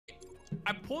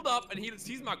I pulled up and he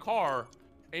sees my car,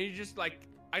 and he just like,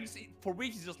 for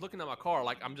weeks he's just looking at my car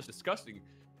like I'm just disgusting,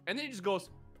 and then he just goes,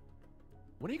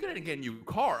 "When are you gonna get a new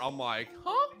car?" I'm like,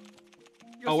 "Huh?"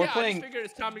 He goes, Oh, we're yeah, playing. I just figured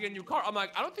it's time to get a new car. I'm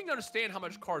like, I don't think you understand how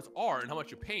much cars are and how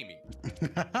much you pay me.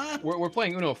 We're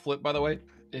playing Uno Flip, by the way.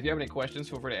 If you have any questions,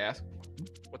 feel free to ask.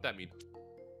 What that mean?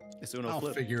 It's Uno I'll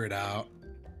Flip. figure it out.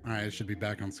 All right, it should be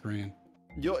back on screen.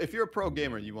 If you're a pro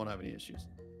gamer, you won't have any issues.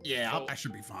 Yeah, So- I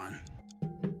should be fine.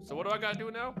 So what do I gotta do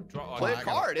now? Play a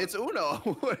card. It's Uno.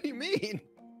 What do you mean?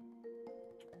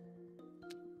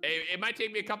 Hey, it might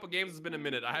take me a couple games. It's been a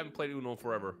minute. I haven't played Uno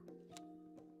forever.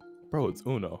 Bro, it's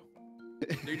Uno.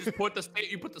 You just put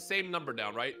the same number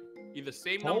down, right? Either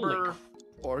same number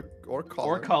or color.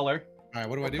 Or color. All right,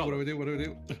 what do I do? What do I do? What do I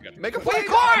do? Make a play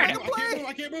card! Make a play!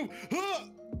 I can't move. Huh!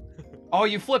 Oh,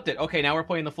 you flipped it. Okay, now we're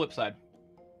playing the flip side.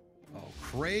 Oh,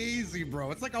 crazy,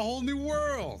 bro. It's like a whole new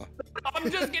world.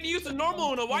 I'm just getting used to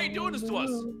normal Uno. Why are you doing this to us?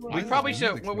 We probably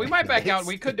should. Well, we might back out.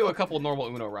 We could do a couple normal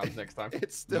Uno rounds next time.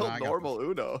 It's still Nah, I got normal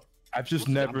Uno. I've just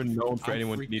never known for I'm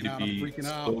anyone to need freaking to out, I'm be freaking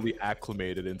out. slowly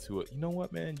acclimated into it. You know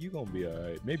what, man? You gonna be all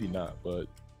right. Maybe not, but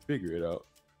figure it out.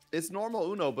 It's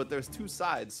normal Uno, but there's two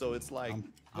sides, so it's like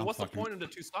But what's the point of the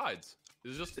two sides?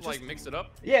 Is it just to like mix it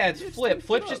up? Yeah, it's flip.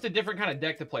 Flip's just a different kind of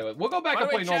deck to play with. We'll go back By and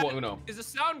the play way, normal chat, Uno. Does it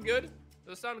sound good?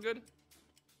 Does it sound good?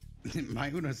 My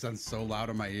Uno sounds so loud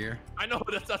in my ear. I know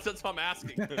that's what I'm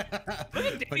asking. Look at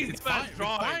But Danny's it's fast fine,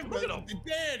 drawing. fine, Look at but him.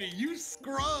 Danny, you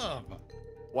scrub.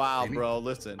 wow, Maybe. bro.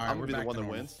 Listen, All right, I'm we're gonna be the back one to that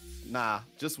normal. wins. Nah,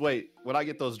 just wait. When I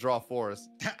get those draw fours,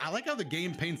 I like how the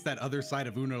game paints that other side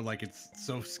of Uno like it's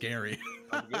so scary.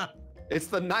 it's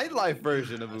the nightlife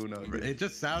version of Uno. Dude. It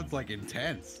just sounds like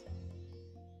intense.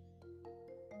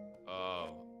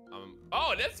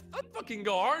 Oh, let's fucking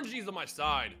go. RNG's on my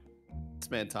side.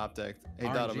 This man top decked. Hey,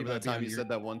 RNG Dotto, remember that might be time on you your- said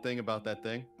that one thing about that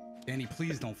thing? Danny,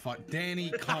 please don't fuck.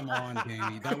 Danny, come on,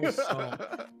 Danny. That was so.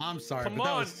 I'm sorry, Come but that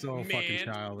on, was so fucking man.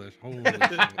 childish. Holy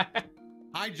shit.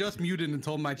 I just muted and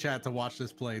told my chat to watch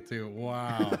this play too.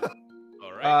 Wow.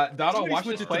 All right. Dotto, Somebody watch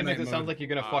switch this it to play. Makes night it sound mode. like you're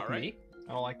gonna fuck Alright. me.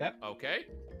 I don't like that. Okay.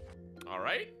 All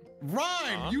right.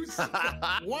 Rhyme, you.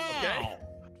 Wow. Okay.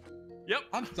 Yep.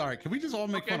 I'm sorry. Can we just all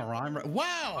make Okay. fun of Rhyme?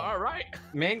 Wow. All right.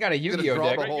 Man got a You're gonna Yu-Gi-Oh draw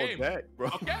deck. the whole Great game. deck, bro.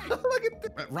 Okay. Look at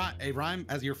this. Hey, Rhyme,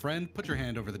 as your friend, put your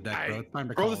hand over the deck, bro. Aye. It's time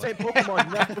to Bro, call the same it.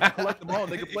 Pokemon. You have to collect them all.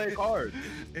 They can play a card.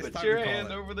 It's Put time your to call hand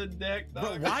it. over the deck. Bro,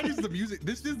 dog. why does the music?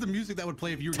 This is the music that would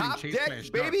play if you were Top getting chased by a deck,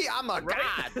 shark. baby. I'm a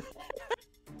god.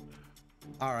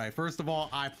 All right. First of all,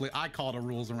 I call the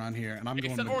rules around here, and I'm You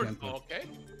going said orange. magenta. Oh, okay.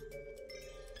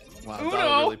 Wow, Uno.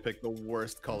 Dotto really picked the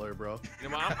worst color, bro. You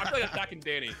know, I feel like attacking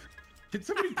Danny. Can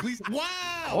somebody please? Wow!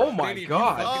 Oh my Danny, if you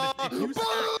God. fucking- if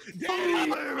you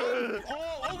Danny!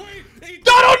 Oh wait! Hey,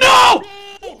 Dotto, no!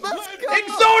 go! Let's go!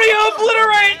 Exodia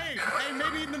obliterate! Hey,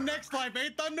 maybe in the next life, eh,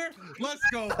 Thunder? Let's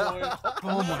go, boys.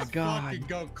 Oh my Let's God. fucking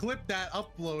go. Clip that,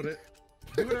 upload it.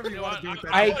 Do whatever you You know want what? to do with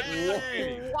that. I-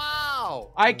 Hey!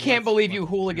 Wow. I can't Let's believe you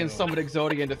fucking hooligans go. summoned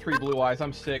Exodia into 3 blue eyes.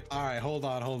 I'm sick. All right, hold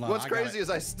on. What's I got crazy it. is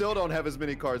I still don't have as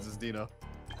many cards as Dino.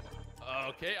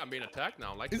 Okay, I'm being attacked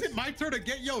now. Like Is it my turn to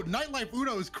get Nightlife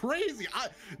Uno is crazy.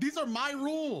 These are my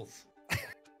rules.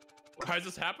 Why is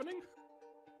this happening?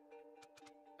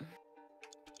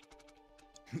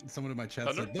 Someone in my chat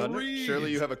Thunder? said, "The Thunder? reads."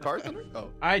 Surely you have a card, Thunder? Oh.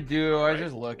 I do. I was Right.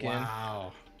 just looking.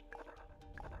 Wow.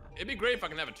 It'd be great if I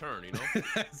can have a turn, you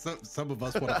know? Some of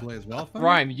us want to play as well. Thunder?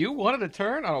 Rhyme, you wanted a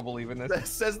turn? I don't believe in this. That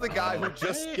says the guy who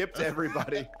just Okay. skipped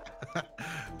everybody.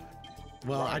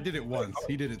 Well, I did it once.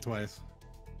 He did it twice.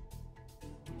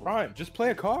 Rhyme, just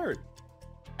play a card.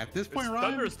 At this It's point,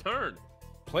 Rhyme, Thunder's turn.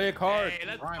 Play a card. Hey,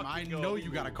 let's Rhyme, I fucking go. know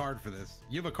you got a card for this.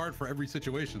 You have a card for every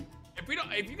situation.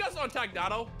 If you guys don't attack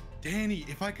Dotto, Danny,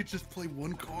 if I could just play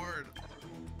one card.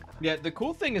 Yeah, the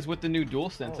cool thing is with the new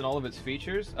DualSense and all of its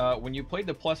features, when you played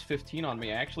the plus 15 on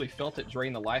me, I actually felt it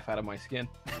drain the life out of my skin.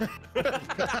 They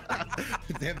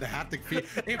have the haptic feed.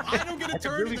 If I don't get a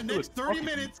turn really in the feel next it. 30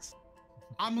 minutes,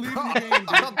 I'm leaving the game,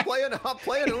 dude. I'm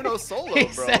playing Uno solo, He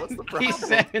bro. said, What's the he problem?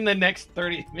 said in the next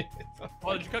 30 minutes.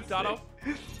 oh, did you cook Dotto?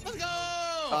 Let's go!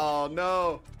 Oh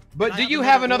no. But I do you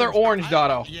have another orange,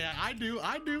 Dotto? Yeah, I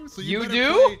do. So You better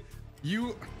do? play-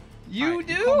 You You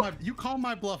Alright, do? You call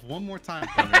my bluff one more time.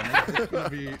 Thunder. It's gonna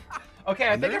be... Okay,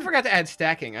 I think I Thunder? forgot to add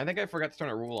stacking. I think I forgot to turn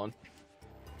a rule on.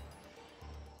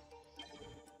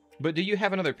 But do you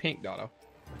have another pink, Dotto?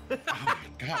 Oh my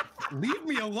god, leave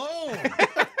me alone.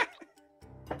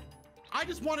 I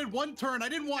just wanted one turn. I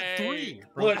didn't want Hey. three.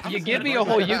 bro. Look, I'm you just give gonna me a break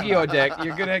whole that down. Yu-Gi-Oh deck,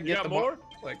 you're gonna You get got the more?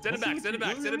 Like, Send it back, send it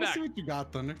back, send it Let's back. see what you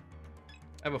got, Thunder.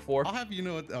 I have a 4. I'll have you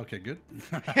know what. Okay, good.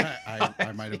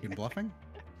 I might have been bluffing.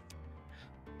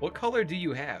 What color do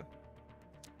you have?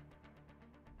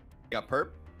 Got perp?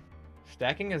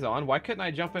 Stacking is on. Why couldn't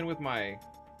I jump in with my...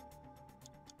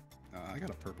 I got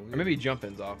a purple. Or maybe jump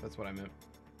in's off. That's what I meant.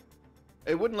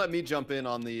 It wouldn't let me jump in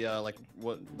on the like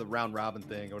what the round robin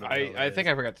thing or whatever. I think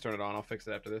I forgot to turn it on. I'll fix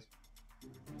it after this.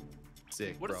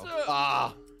 Sick, What bro. is the-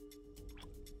 Ah,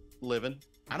 living.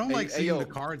 I don't Hey, like hey, seeing yo. the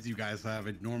cards you guys have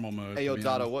in normal mode. Hey, yo, to be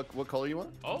Dotto, honest. what color you want?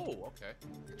 Oh, okay.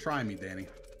 Try me, Danny.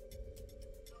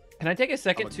 Can I take a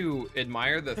second to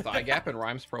admire the thigh gap in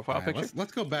Rhyme's profile All right, picture?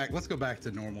 let's go back. Let's go back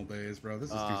to normal days, bro.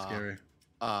 This is too scary.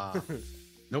 Ah,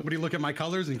 Nobody look at my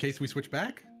colors in case we switch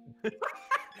back.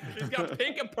 He's got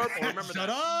pink and purple. Remember Shut that.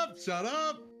 up! Shut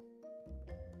up!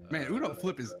 Man, Uno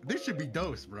flip is. This should be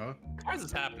dose, bro. Why is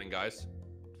this happening, guys?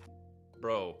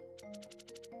 Bro.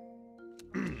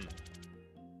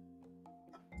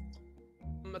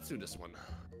 Let's do this one.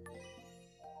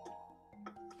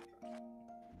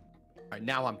 all right,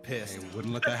 now I'm pissed. Hey,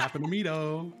 wouldn't let that happen to me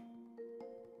though.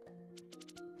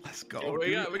 Let's go. we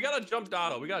dude. gotta jump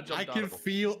Dotto. We gotta jump I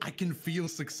Dotto. can feel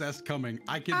success coming.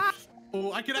 I can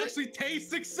actually taste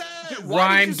success. Why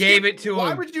Rhyme would you gave skip- it to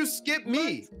Why him. would you skip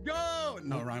me? Let's go.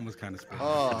 No, Rhyme was kind of spit.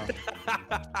 Oh,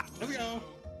 Let's go.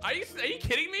 Are you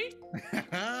kidding me?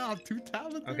 I'm too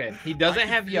talented. Okay, he doesn't I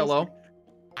can have feel yellow.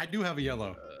 I do have a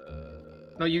yellow.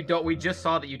 No, you don't. We just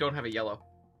saw that you don't have a yellow.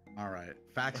 All right,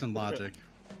 facts and logic.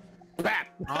 bap.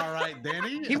 All right,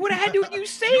 Danny. He would have had to. You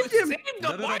saved him. Saved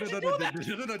him. Why'd you do that?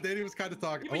 No, Danny was kind of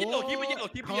talking. Keep it yellow, keep it yellow,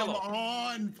 keep it come yellow.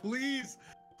 on, please.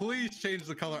 Please change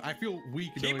the color. I feel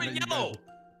weak. Keep knowing it that you yellow. guys-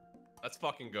 Let's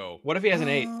fucking go. What if he has an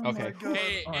 8? Oh my Okay. God.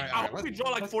 Hey, All right, I all hope right, we draw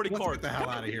like 40 let's cards. Get the hell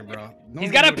out of here, bro. No He's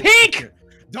one got a would- pink!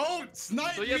 Don't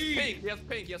snipe So he has me. pink. He has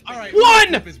pink. He has pink. All right, One!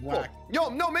 flip is whack. Yo,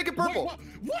 no, make it purple.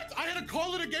 Wait, what? I had to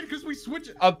call it again because we switched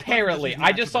it. Apparently, This is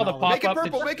I just saw the technology. pop Make it up.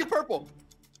 purple. Make it purple.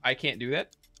 I can't do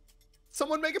that.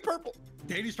 Someone make it purple.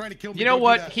 Danny's trying to kill me. You know Don't do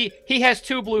what? that. He has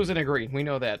 2 blues and a green. We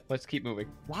know that. Let's keep moving.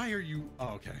 Why are you? Oh,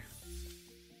 okay.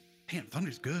 Damn,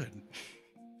 Thunder's good.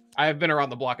 I have been around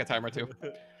the block a time or two.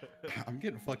 I'm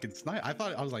getting fucking sniped.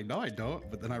 I was like, no, I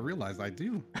don't. But then I realized I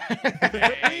do.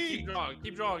 Hey, keep drawing.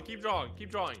 Keep drawing. Keep drawing.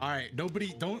 Keep drawing. All right,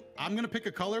 nobody, don't. I'm gonna pick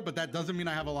a color, but that doesn't mean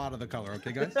I have a lot of the color.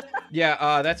 Okay, guys.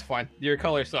 Yeah, that's fine. Your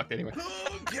color sucked anyway.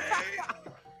 Okay.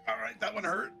 All right, that one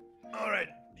hurt. All right.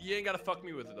 You ain't gotta fuck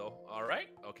me with it though. All right.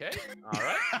 Okay. All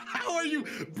right. How are you,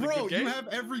 bro? good game? You have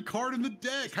every card in the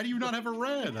deck. How do you not have a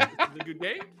red? This is a good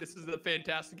game. This is a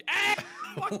fantastic. Ah,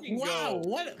 fucking Wow, go.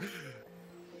 what?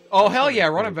 Oh, hell yeah.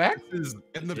 Run it back.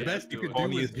 And the Yeah, best you do could it. do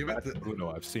is Funniest give it to. Bruno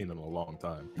I've seen in a long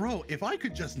time. Bro, if I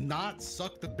could just not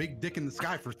suck the big dick in the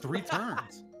sky for 3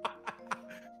 turns.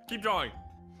 Keep drawing.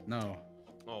 No.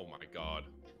 Oh my god.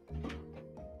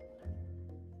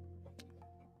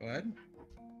 Go ahead.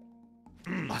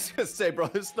 I was gonna say, bro,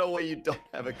 there's no way you don't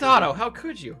have a. Dotto, how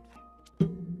could you? All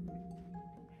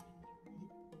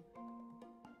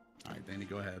right, Danny,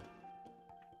 go ahead.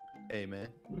 Hey, man,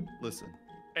 listen.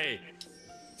 Hey.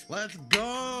 Let's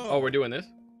go. Oh, we're doing this?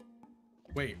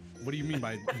 Wait, what do you mean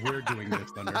by we're doing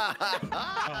this, Thunder?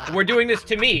 We're doing this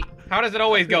to me. How does it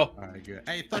always go? All right, good.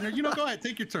 Hey, Thunder, go ahead,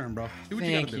 take your turn, bro. Do what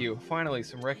Thank you gotta you. Finally,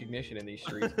 some recognition in these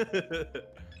streets. do.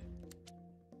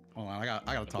 Hold on, I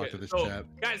gotta talk to this so, chat.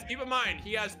 guys, keep in mind,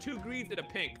 he has 2 greens and a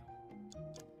pink.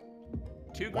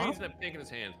 2 What? greens and a pink in his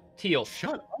hand. Teal.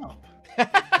 Shut up.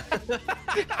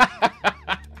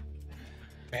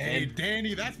 Hey,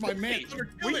 Danny, that's my man. Hey, Thunder,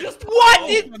 kill we it. just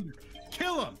What? Thunder,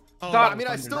 kill him. Oh, Dotto. I mean,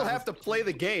 I Thunder, still that have to play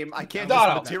the game. I can't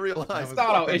Dotto. just materialize.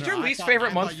 Dotto, is your Thunder, least I favorite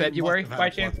thought month you February, must have by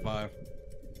had chance? +5.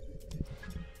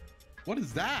 What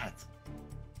is that?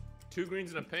 2 greens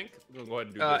and a pink. We'll go ahead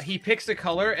and do this. He picks a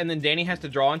color, and then Danny has to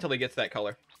draw until he gets that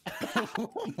color.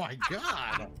 Oh my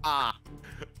god. Ah,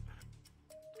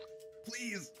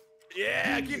 Please.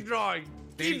 Yeah, keep drawing.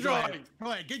 Danny, Keep go ahead. drawing.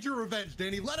 Go ahead, get your revenge,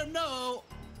 Danny. Let him know.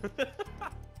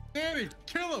 Danny,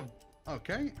 kill him.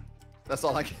 Okay. that's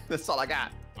all I. That's all I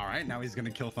got. All right, now he's gonna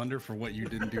kill Thunder for what you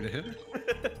didn't do to him.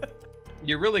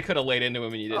 You really could have laid into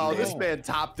him and you didn't. Oh, do it. this man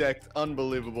top decked,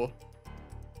 unbelievable.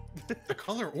 The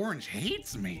color orange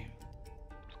hates me.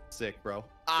 Sick, bro.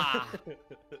 Ah.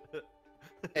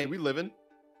 Hey, we living.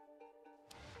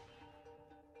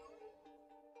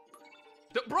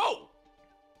 Bro!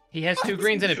 He has 2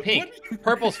 greens and a pink. What do you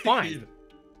Purple's mean? fine.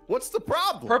 What's the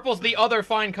problem? Purple's the other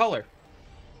fine color.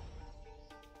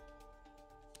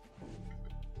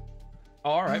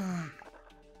 All right.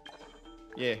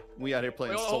 Yeah, we out here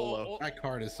playing solo. That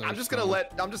card is so I'm just strong. gonna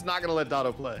let. I'm just not gonna let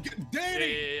Dotto play. Yeah,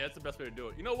 Danny! yeah, that's the best way to do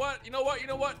it. You know what? You know what? You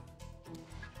know what?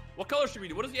 What color should we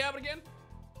do? What does he have again?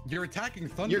 You're attacking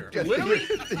Thunder. Literally?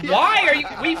 Why are you?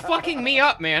 We fucking me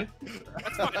up, man.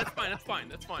 That's fine. That's fine. That's fine.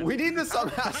 That's fine. We need to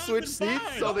somehow switch seats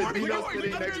so that Don't worry, Dino's don't worry,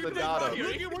 sitting don't next to worry, Dotto. don't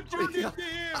worry. Look at what you did to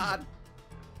him. God.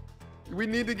 We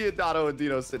need to get Dotto and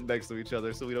Dino sitting next to each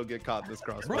other so we don't get caught in this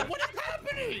Bro, crossfire. what is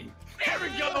happening? There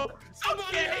we go.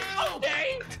 Somebody help!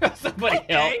 Okay. Somebody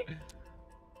Okay.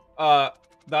 help.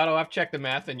 Dotto, I've checked the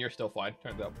math and you're still fine.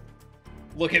 Turns out.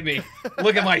 Look at me.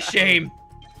 Look at my shame.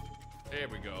 There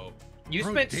we go. You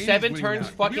Bro, spent Danny's 7 winning turns now.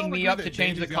 Can we fucking all me agree up that to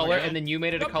change the Danny's color, gonna and then you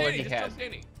made it a Jump color Danny, he just has. jump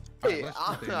Danny. Hey, Let's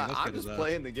just Danny, let's I'm get just his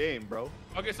playing the game, bro.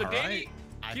 Okay, so All Danny, right.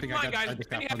 I keep think in mind, I guys, just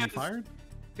Danny got friendly has, fired.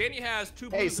 Danny has 2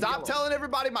 blues Hey, and stop yellow. telling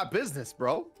everybody my business,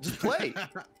 bro. Just play.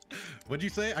 What'd you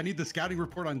say? I need the scouting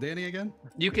report on Danny again?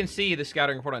 You can see the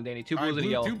scouting report on Danny. 2 All right, blues and a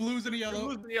yellow. 2 blues and a Two yellow.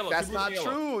 blues and yellow. That's two blues not and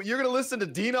yellow. true. You're gonna listen to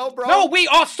Dino, bro? No, we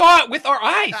all saw it with our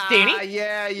eyes, Danny.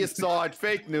 Yeah, you saw it.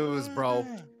 Fake news, bro.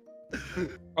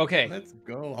 Okay, Let's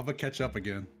go. I'm gonna catch up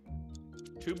again.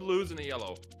 2 blues and a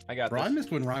yellow. I got Bro, I this.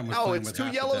 missed when Rhyme was No, playing it's with 2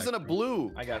 half yellows the and a deck, bro.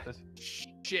 blue. I got this.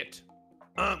 Shit.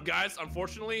 Guys,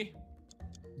 unfortunately,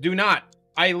 Do not.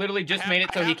 I literally just I made have-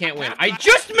 it so I he have- can't I win. have- I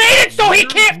just made it so he You're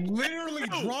can't. Literally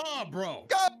draw, bro.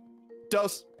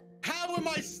 Dose. How am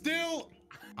I still?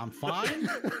 I'm fine.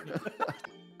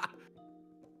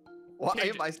 Why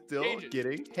Change am I still Change it.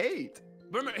 getting hate?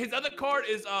 remember his other card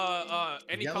is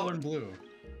any Yellow color. and blue.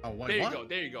 Oh, wait, There you what? go.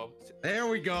 There you go. There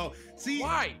we go. See,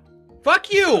 Why? Fuck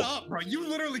shut you. up, bro. You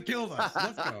literally killed us.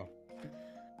 Let's go.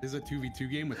 This is a 2v2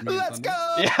 game with me. and Let's Thunder.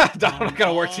 go. Yeah, Dotto not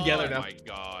gonna work Oh together Oh now. my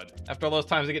god. After all those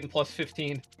times of getting plus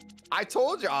 15. I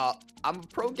told y'all, I'm a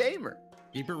pro gamer.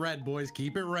 Keep it red, boys.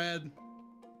 Keep it red.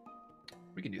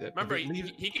 We can do that. Remember, If it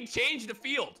leaves- he can change the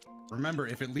field. Remember,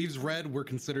 if it leaves red, we're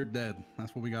considered dead.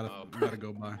 That's what we gotta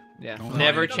go by. Yeah. Don't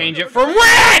Never worry. change No, it for no, no,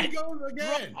 red. He goes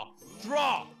again.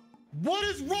 Draw. What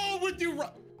is wrong with you?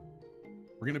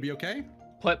 We're gonna be okay.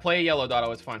 Play a yellow,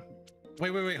 Dotto. It's fine.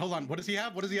 Wait. Hold on. What does he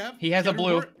have? What does he have? He has a Scouting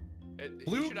blue. report? He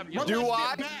Blue. should have Run yellow. Do that I?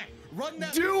 shit back. Run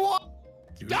that. Do I?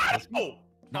 Dude, Got it. no,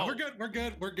 Oh. we're good. We're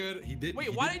good. We're good. He did. Wait,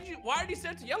 he why did- did you? Why did he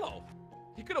set it to yellow?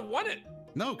 He could have won it.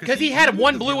 No, Because he had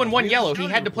one used blue the and one blue yellow. He scouting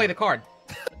had to play the report.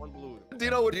 card. One blue.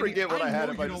 Dino would Danny, forget what I had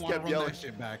know if I you just don't wanna kept run yelling. that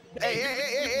shit back.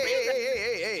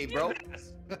 Hey, bro.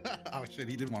 Oh shit,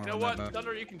 he didn't want You to know run what, that back.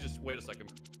 Thunder? You can just wait a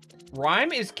second.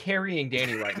 Rhyme is carrying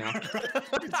Danny right now.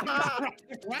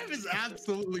 Rhyme is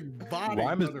absolutely bombing.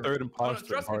 Rhyme is Thunder. third Oh, no, imposter.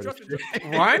 trust me, hardest. trust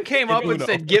me. Rhyme came up and Uno.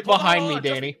 said, "Get behind Hold me, on,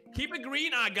 just Danny." Keep it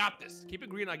green. I got this. Keep it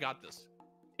green. I got this.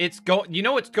 It's You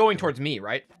know it's going towards me,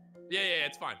 right? Yeah,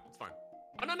 it's fine. It's fine.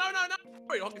 Oh, no.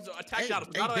 Wait, okay, so attack Hey, Dotto.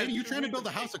 hey, Dotto has Danny, you two trying to greens build a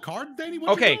and house eight. of cards, Danny?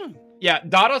 What Okay. you doing? Yeah,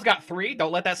 Dotto's got 3.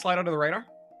 Don't let that slide under the radar.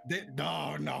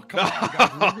 No, come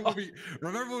on, guys.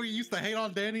 Remember when we used to hate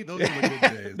on Danny? Those were the good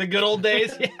days. The good old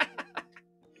days.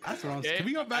 That's what I was. Okay, Can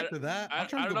we go back to that? I I'm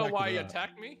trying to don't go know back why to you that.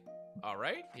 attacked me. All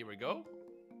right, here we go.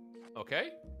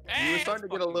 Okay. You Hey, were starting to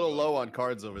get a let's little fucking low on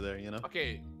cards over there, you know? go.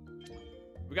 Okay.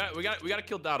 We got to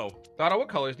kill Dotto. Dotto, what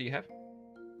colors do you have?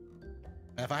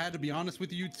 If I had to be honest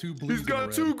with you, 2 blues. He's and a got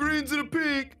red. 2 greens and a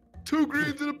pink. 2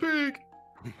 greens and a pink.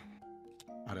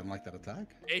 I didn't like that attack.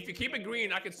 If you keep it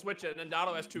green, I can switch it, and then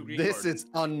Dotto has 2 green This cards. is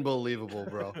unbelievable,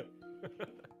 bro.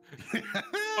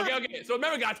 Okay. So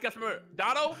remember, guys, remember,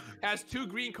 Dotto has 2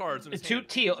 green cards in his 2 hand.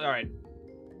 teal. All right.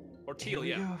 Or teal,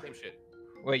 Here we yeah, go. same shit.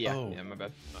 Wait, yeah. Oh. Yeah, my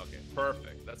bad. Okay,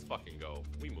 perfect. Let's fucking go.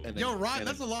 We move. And Yo, then- Ryan, and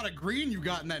that's a then- lot of green you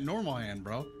got in that normal hand,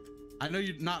 bro. I know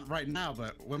you're not right now,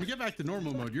 but when we get back to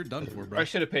normal mode, you're done for, bro. I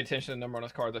should have paid attention to the number on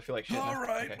his cards. I feel like shit. now. All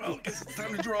right, Okay. well, guess it's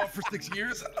time to draw for 6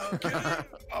 years. Okay.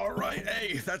 All right.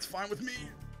 Hey, that's fine with me.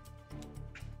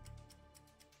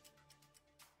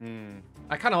 Hmm.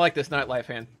 I kind of like this nightlife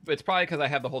hand. But it's probably because I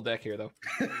have the whole deck here, though.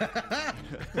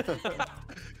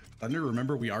 Thunder,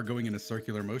 remember we are going in a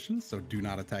circular motion, so do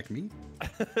not attack me.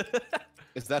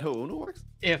 Is that how Uno works?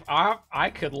 If I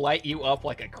could light you up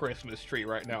like a Christmas tree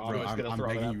right now, Bro, I'm just gonna I'm throw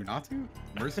begging that you not to.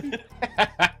 Mercy?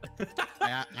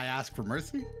 I ask for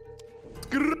mercy?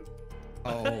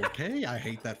 Okay, I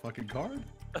hate that fucking card.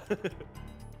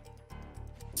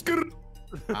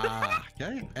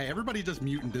 Okay. Hey, everybody just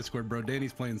mute in Discord, bro.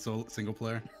 Danny's playing single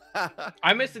player.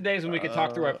 I miss the days when we could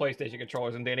talk through our PlayStation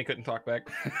controllers and Danny couldn't talk back.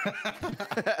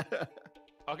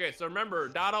 Okay, so remember,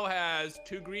 Dotto has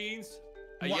 2 greens,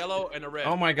 a What? yellow, and a red.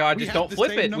 Oh my god, We just have don't the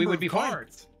flip same it. We number would of be fine.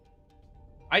 cards.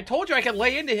 I told you I could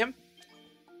lay into him.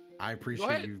 I appreciate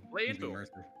ahead, you. lay using into him.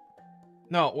 mercy.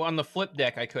 No, well, on the flip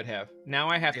deck I could have. Now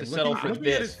I have Yeah, to settle for looking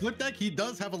at his this. flip deck, he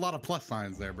does have a lot of plus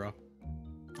signs there, bro.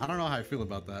 I don't know how I feel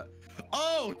about that.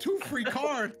 Oh, 2 free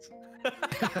cards.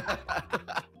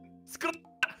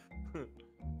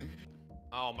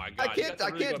 Oh my god. can't- that's a I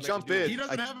really can't good jump mix of in. He duos.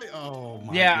 doesn't have it. Oh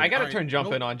my. Yeah, God. I gotta Alright, turn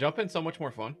jumping nope. on. Jumping's so much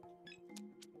more fun.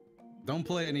 Don't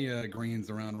play any greens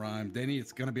around Rhyme. Danny,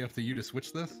 it's gonna be up to you to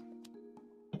switch this.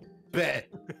 Bet.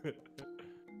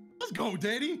 Let's go,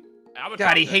 Danny. I'm a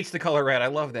God, he top hates the color red. I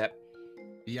love that.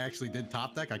 He actually did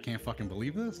top deck. I can't fucking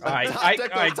believe this.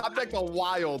 Top deck's a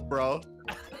wild, bro.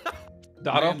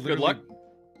 Dotto, Man, good luck.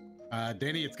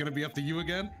 Danny, it's gonna be up to you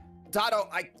again. Dotto,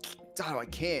 I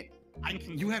can't.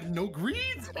 You have no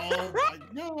greens. Oh my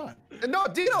god. No,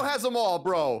 Dino has them all,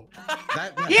 bro.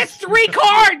 He has 3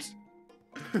 cards!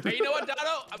 Hey, you know what,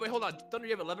 Dotto? Wait, hold on. Thunder,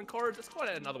 you have 11 cards? Let's go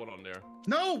ahead and add another one on there.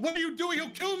 No, what are you doing? He'll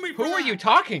kill me. Who are you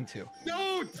talking to?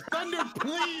 No, Thunder,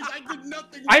 please. I did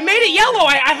nothing. I made it yellow.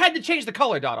 I had to change the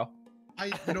color, Dotto.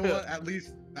 You know what? At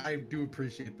least I do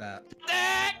appreciate that.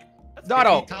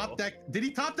 Dotto. Did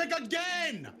he top deck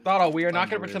again? Dotto, we are not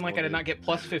going to pretend like I did not get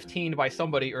plus 15 by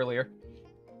somebody earlier.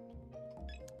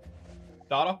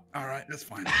 Dotto? All right, that's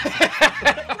fine.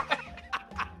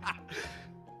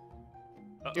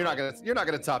 You're not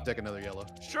gonna top deck another yellow.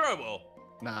 Sure I will.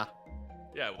 Nah.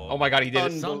 Yeah, well. Oh my god, he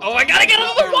did it. Oh I gotta get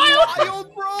another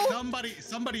wild! bro.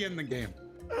 Somebody in the game.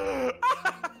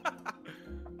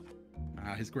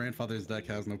 His grandfather's deck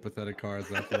has no pathetic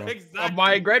cards after all. Exactly.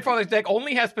 My grandfather's deck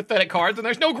only has pathetic cards, and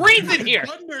there's no greens in here.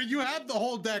 Thunder, you have the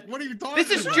whole deck. What are you talking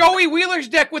This is about? Joey Wheeler's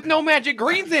deck with no magic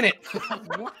greens in it.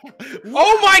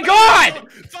 Oh my god!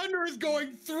 Thunder is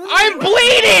going through. I'm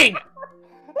bleeding!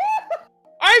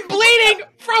 I'm bleeding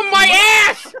from my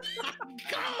ass!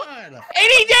 God.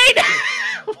 Any day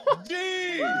now!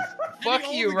 Jeez.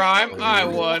 Fuck you, Rhyme. I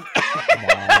won.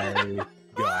 My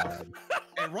God.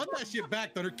 Hey, run that shit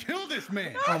back, Thunder. Kill this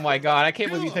man. Oh my god, I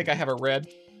can't believe you think I have a red.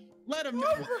 Let him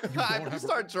know. If you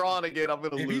start drawing again, I'm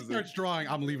gonna If he lose starts drawing,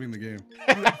 I'm leaving the game.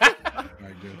 One!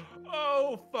 Alright, good.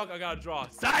 Oh, fuck. I gotta draw.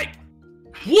 Psych!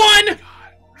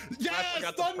 Yes, I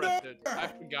forgot to Thunder! press it. I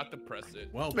forgot to press it.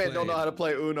 Well this man don't know played. how to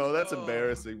play Uno. That's Oh.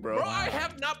 embarrassing, bro. Bro, I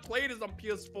have not played this on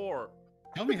PS4.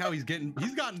 Tell me how he's gotten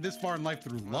this far in life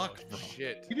through luck, bro.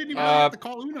 Shit. He didn't even have to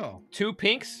call Uno. 2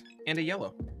 pinks and a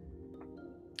yellow.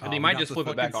 And he we might got just the flip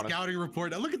it back fucking on us. Scouting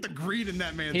report. Now look at the greed in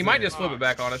that man. He might just flip it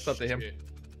back on us. It's up to him. Shit.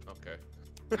 Okay.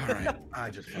 All right, I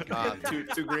just fucking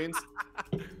two greens.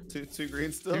 Two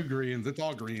greens still. 2 greens. It's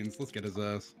all greens. Let's get his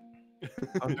ass.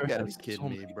 You gotta be kidding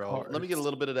me, bro. Let me get a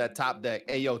little bit of that top deck.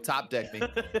 Hey, yo, top deck me.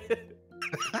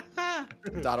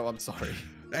 Dotto, I'm sorry.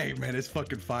 Hey, man, it's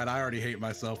fucking fine. I already hate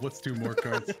myself. What's 2 more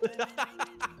cards?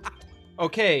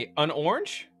 Okay, an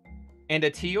orange and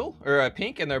a teal or a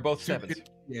pink, and they're both 7s.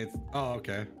 Yeah, oh,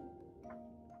 okay.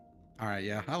 All right,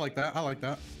 yeah, I like that. I like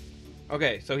that.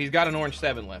 Okay, so he's got an orange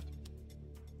 7 left.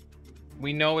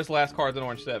 We know his last card's an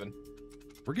orange 7.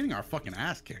 We're getting our fucking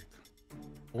ass kicked.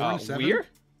 Orange 7? We're?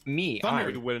 Me. Thunder,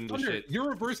 I'm. We're winning this Thunder, shit. your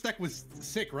reverse deck was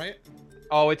sick, right?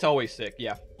 Oh, it's always sick.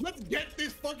 Yeah. Let's get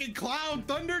this fucking clown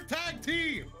Thunder tag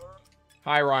team.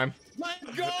 Hi, Rhyme. Let's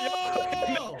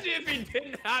go! If he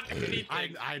didn't have anything.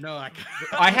 I know.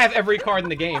 I have every card in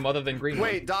the game other than green.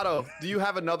 Wait, Dotto, do you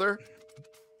have another?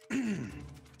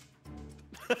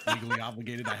 Legally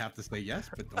obligated, I have to say yes,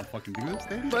 but don't fucking do this,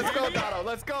 Danny. Let's go, Dotto.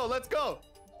 Let's go. Let's go.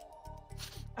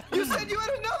 You said you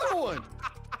had another one.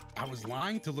 I was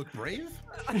lying to look brave?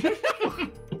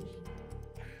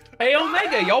 Hey,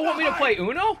 Omega, y'all want me to play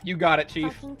Uno? You got it,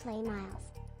 Chief. Fucking play Miles.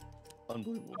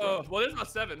 Unbelievable. Bro. Well, there's my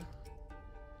 7.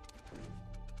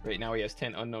 Right now he has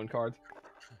 10 unknown cards.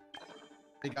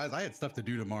 Hey guys, I had stuff to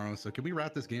do tomorrow, so can we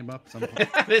wrap this game up?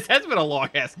 This has been a long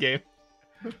ass game.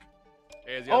 Hey,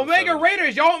 it's the other Omega 7.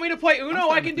 Raiders, y'all want me to play Uno?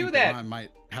 I can do that. I might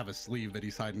have a sleeve that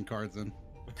he's hiding cards in.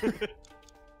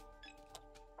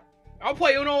 I'll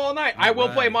play Uno all night. I will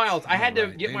play Miles. I had to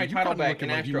Alright, get my Danny, you title kinda back in looking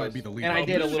like you might Astros, be the lead. and I Oh,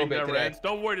 did a Just little leave bit that, today. Rance.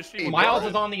 Don't worry, the sheet. Miles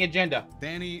is on the agenda.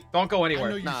 Danny, Don't go I know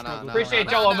anywhere. you Nah, struggle. Appreciate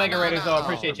nah, y'all, nah, Omega nah, Raiders, though. nah. I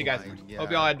appreciate you guys. Oh my Hope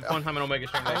y'all had fun time in Omega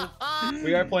Stream Day.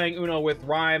 We are playing Uno with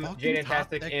Rhyme, Fucking top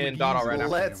jDantastic, deck and with Dotto ease. right now.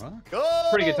 Let's Huh? go.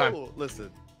 Pretty good time.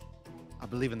 Listen, I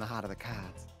believe in the heart of the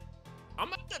cards. I'm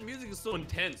like, that music is so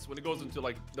intense when it goes into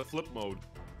like the flip mode.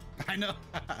 I know.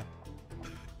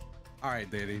 All right,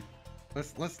 Danny.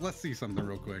 Let's see something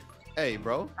real quick. Hey,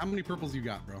 bro. How many purples you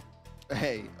got, bro?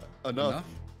 Hey, enough.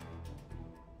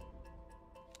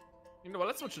 You know what?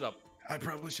 Let's switch it up. I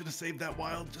probably should have saved that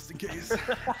wild just in case.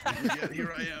 Yeah,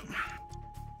 here I am.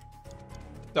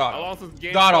 I Dotto, lost this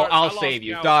game. Dotto, start. I I'll lost save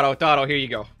you. count. Dotto, here you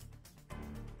go.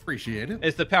 Appreciate it.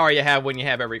 It's the power you have when you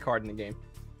have every card in the game.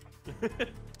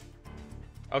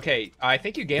 Okay, I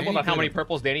think you gambled Danny on how many could've-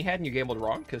 purples Danny had, and you gambled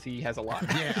wrong because he has a lot.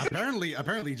 Yeah,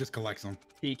 apparently he just collects them.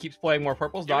 He keeps playing more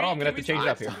purples. Can we- Dotto, I'm gonna have can to we change it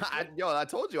up switch? here. Yo, I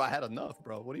told you I had enough,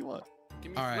 bro. What do you want?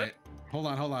 Give me All flip.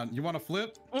 right, hold on. You want to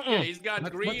flip? Yeah, he's got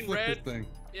Let's green, flip red. this thing.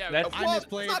 Yeah, That's- I What?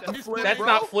 misplayed. It's not the misplayed. flip, That's bro.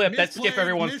 not flip. That's skip Misplayed,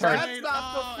 everyone's turn. That's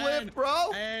not the flip,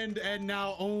 bro. And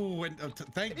now, oh, and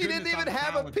thank He goodness didn't even I'm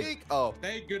have a talented. pink. Oh,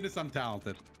 Thank goodness I'm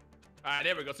talented. All right,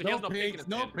 there we go. So he No has no pink in pinks, his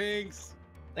no hand. pinks.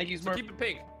 Thank you, So Smurf. keep it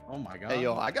pink. Oh my god. hey,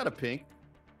 yo, I got a pink.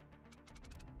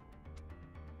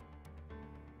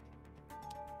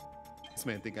 This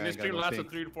man think I This ain't got stream no lasted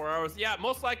pink. 3 to 4 hours. Yeah,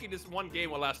 most likely this one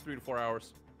game will last 3 to 4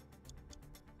 hours.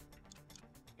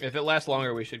 If it lasts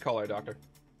longer, we should call our doctor.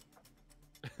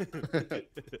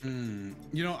 You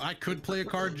know, I could play a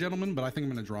card, gentlemen, but I think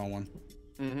I'm gonna draw one.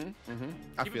 I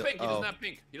Keep feel. it pink. He Oh, doesn't have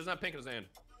pink. He doesn't have pink in his hand.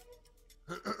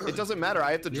 it doesn't matter.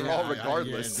 I have to draw Yeah,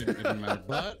 regardless. it didn't matter.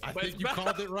 But I But think it's you bad.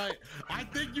 called it right. I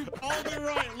think you called it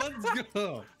right. Let's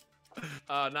go.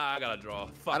 Nah, I gotta draw.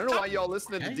 Fuck. I don't know why y'all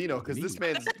listening to Hey, Dino, because this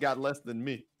me. man's got less than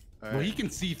me. All Well, right. he can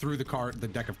see through the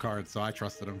deck of cards, so I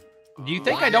trusted him. Do you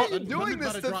think Why I don't? are you doing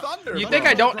this to Thunder? You bro? think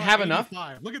I don't Draw have enough?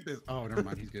 85. Look at this. Oh, never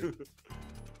mind. He's good. All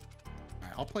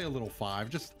right, I'll play a little 5.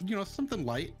 Just, you know, something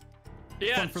light.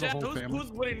 Yeah, Fun for the chat, whole family.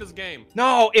 who's winning this game?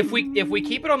 No, if we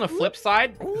keep it on the flip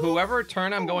side, whoever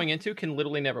turn I'm going into can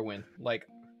literally never win. Like,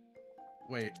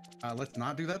 Wait, let's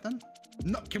not do that then.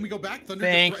 No, can we go back? Thunder,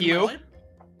 Thank just threaten my you. life?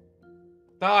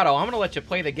 Doto, I'm gonna let you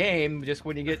play the game just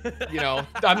when you get, you know,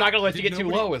 I'm not gonna let you Did get too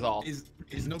nobody- low is all.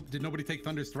 Did nobody take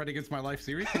Thunder's threat against my life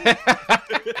seriously?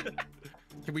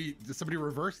 Did somebody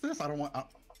reverse this? I don't want.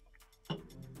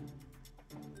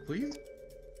 Please?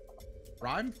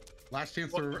 Rhyme? Last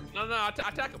chance to. No,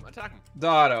 attack him. Attack him. Go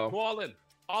Doto, all in.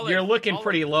 All in. you're looking all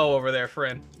pretty in. low over there,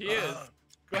 friend. He is.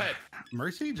 Go ahead.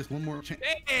 Mercy? Just one more chance.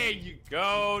 There you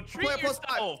go. Treat Play a +5.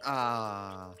 yourself.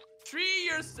 Ah. Treat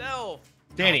yourself.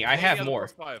 Danny, I Danny have has a more.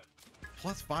 +5.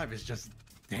 +5 is just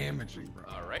damaging, bro.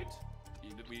 All right.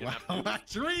 We didn't have to do Wow,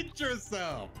 treat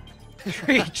yourself.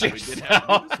 Treat did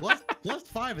have yourself.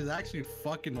 +5 is actually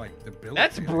fucking like debilitating.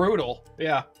 That's brutal.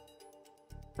 Yeah.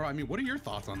 Bro, I mean, what are your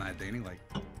thoughts on that, Danny? Like,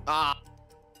 Ah.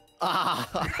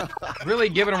 Ah. Really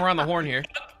giving him around the horn here.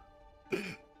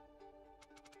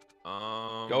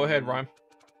 Go ahead, Um, Rhyme.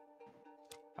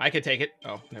 I could take it.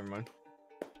 Oh, never mind.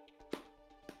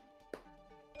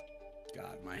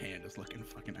 God, my hand is looking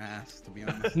fucking ass, to be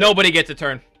honest. Nobody gets a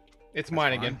turn. It's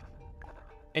mine fine. again.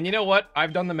 And you know what?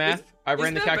 I've done the math. I ran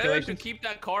Isn't the that better to calculations. keep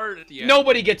that card at the end.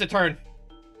 Nobody gets a turn.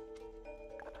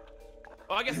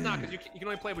 Oh, I guess not, because you can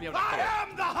only play when you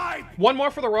have that card. One more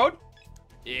for the road.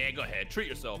 Yeah, go ahead. Treat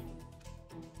yourself.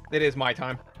 It is my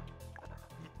time.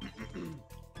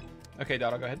 Okay,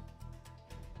 Doto, go ahead.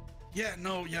 Yeah,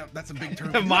 no, yeah, that's a big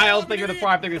turn. Miles, No, thank you for the dude,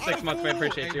 5, thank you for the I'm 6 a months, man. fool.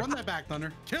 Appreciate Hey, you. run that back,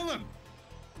 Thunder. Kill him.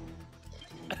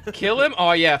 Kill him?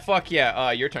 Oh, yeah. Fuck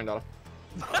yeah. Your turn, Doto.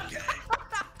 Okay.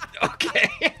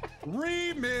 Okay.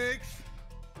 Remix.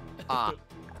 Ah.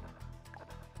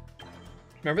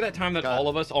 Remember that time that God. all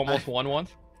of us almost won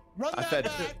once? Run I've that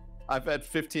had back. I've had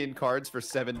 15 cards for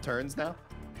 7 turns now.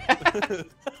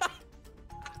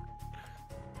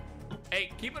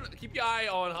 Hey, keep your eye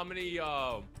on how many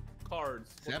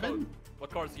cards. Seven? What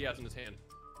cards he has in his hand.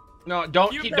 No,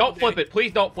 don't Keep it don't purple, flip Danny. it.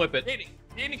 Please don't flip it.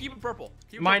 Danny, keep it purple.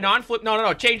 Keep it My purple. non-flip.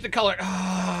 No. Change the color.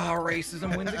 Ah,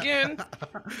 racism wins again.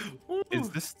 Is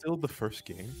this still the first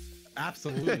game?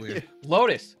 Absolutely.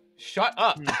 Lotus, shut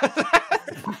up.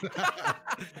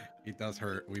 It does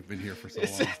hurt. We've been here for so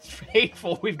It's long.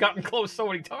 painful. We've gotten close so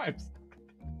many times.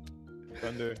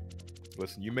 Thunder,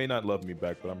 listen, you may not love me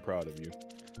back, but I'm proud of you.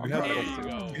 I'm You had, proud There almost, you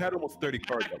go. you had almost 30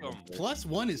 cards. at one Attack 'em. point.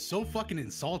 +1 is so fucking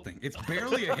insulting. It's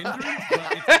barely a hindrance,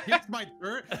 but it hits my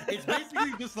turn. It's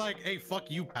basically just like, hey,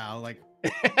 fuck you, pal. Like,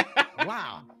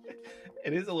 wow.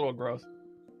 It is a little gross.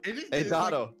 It is. Hey, it's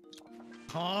like, Doto.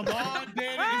 come on,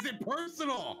 Danny. Is it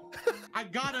personal? I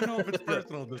gotta know if it's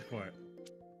personal at this point.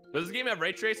 Does this game have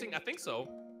ray tracing? I think so.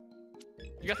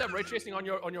 You guys have ray tracing on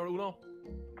your Uno?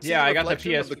 See Yeah, the I got the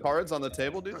reflection of PS. the cards on the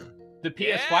table, dude. The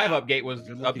PS5 Yeah. update was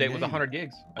Good-looking 100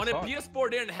 gigs. I On the saw it. PS4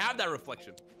 didn't have that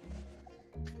reflection.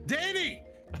 Danny!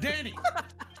 Danny!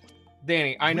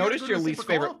 Danny, I We gotta noticed go your to least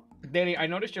Super favorite. Call? Danny, I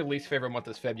noticed your least favorite month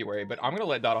is February, but I'm gonna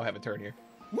let Doto have a turn here.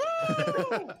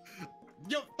 Woo!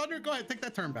 Yo, Thunder, go ahead. Take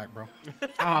that turn back, bro.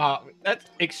 That's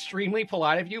extremely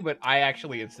polite of you, but I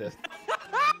actually insist.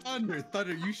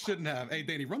 Thunder, you shouldn't have. Hey,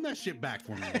 Danny, run that shit back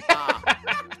for me.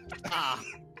 Ah.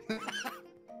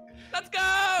 Let's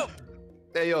go!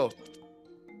 Hey, yo.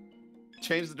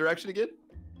 Change the direction again?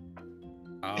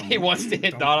 He wants to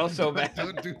hit don't- Doto so bad.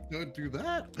 Don't do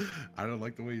that. I don't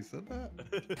like the way you said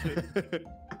that.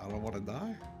 I don't want to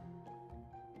die.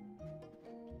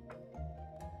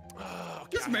 Oh,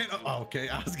 This God. man. Oh, okay,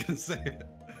 I was gonna say.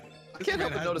 I can't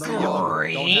help but notice no- that y'all don't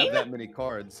Green? have that many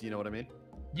cards. You know what I mean?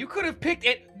 You could have picked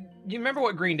it. You remember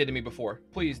what Green did to me before?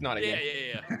 Please, not Yeah.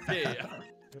 again.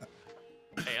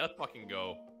 Hey, let's fucking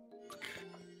go.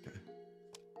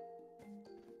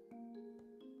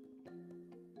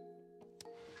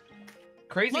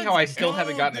 Crazy Let's how I still go,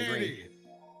 haven't gotten a Danny.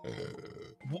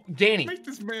 green. Danny, Make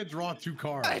this man draw 2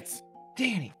 cards.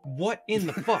 Danny, what in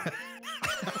the fuck?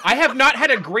 I have not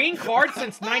had a green card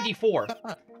since '94.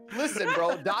 Listen,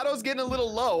 bro. Dotto's getting a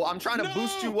little low. I'm trying to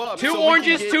boost you up. 2 so we can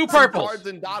oranges, get 2 some purples. Cards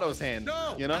in Dotto's hand.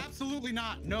 No, you know? absolutely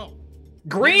not. No.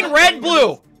 Green, red,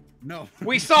 blue. No.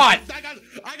 We saw it.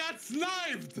 I got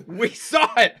sniped. We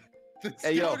saw it. The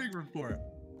Hey, yo. scouting report.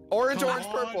 Orange, Come orange,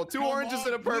 on, purple. 2 come oranges on,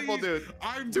 and a purple, please. dude.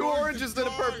 I'm 2 going to oranges and a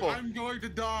die. purple. I'm going to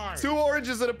die. 2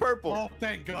 oranges and a purple. Oh,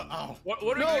 thank God. Oh. What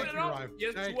are No, you doing now? Ryan.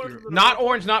 Yes, Thank 2 oranges you. and a Not purple.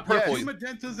 orange, not purple. Yes. 2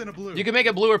 magentas and a blue. You can make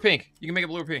it blue or pink. You can make it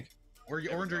blue or pink. Or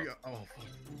orange or oh. Fuck.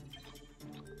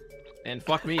 And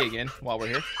fuck me again while we're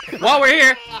here. While we're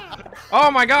here. Oh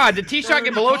my God! Did T-Shot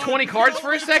get below 20 cards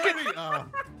for a second? Oh.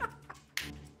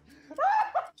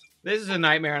 This is a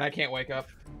nightmare, and I can't wake up.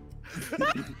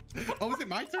 Oh, is it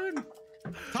my turn?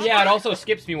 Top Yeah, it deck? also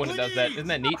skips me when it does that. Isn't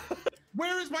that neat?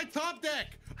 Where is my top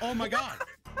deck? Oh my God.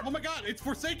 Oh my God, it's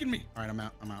forsaken me. All right, I'm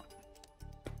out. I'm out.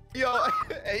 Yo,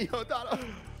 hey, yo, Dotto.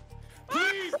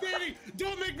 Please, Danny,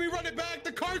 don't make me run it back.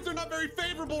 The cards are not very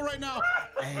favorable right now.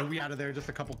 Hey, we out of there. Just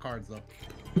a couple cards though.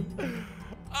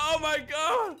 Oh my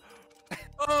God.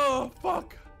 Oh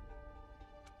fuck.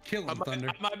 Kill him, Thunder.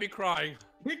 I might be crying.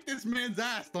 Kick this man's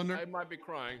ass, Thunder. I might be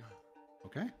crying.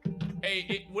 Okay.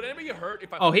 Hey, would anybody get hurt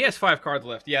if I? Oh, he has 5 cards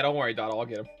left. Yeah, don't worry, Dotto. I'll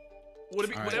get him. Would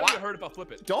All right. anybody get hurt if I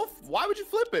flip it? Why would you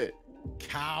flip it?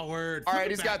 Coward. All Flip right,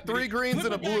 it he's back, got 3 Danny. greens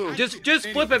Flip and a it back. blue. I Just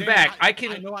see- flip Danny, it back. I I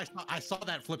can. know I saw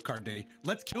that flip card, Danny.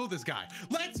 Let's kill this guy.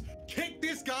 Let's kick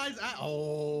this guy's ass.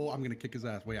 Oh, I'm gonna kick his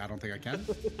ass. Wait, I don't think I can.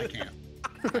 I can't.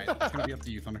 All right, it's gonna be up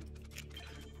to you, Thunder.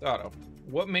 Dotto,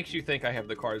 what makes you think I have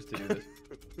the cards to do this?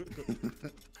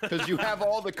 Because you have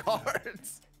all the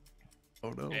cards. Oh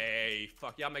no. Hey,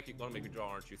 fuck, y'all gonna make me draw,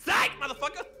 aren't you? Psych,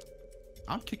 motherfucker!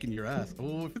 I'm kicking your ass.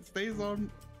 Oh, if it stays on,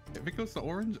 if it goes to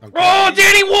orange. Okay. Oh,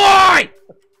 Danny, why?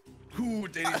 Ooh,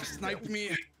 Danny just sniped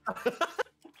me.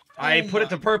 I Oh put it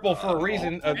to my purple for a God.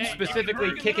 reason, a Hey, specifically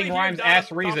you can kicking literally Rhymes' hear Dotto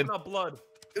ass reason. coughing up blood.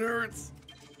 It hurts.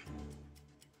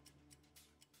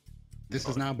 This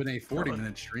has now been a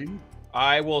 40-minute stream.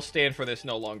 I will stand for this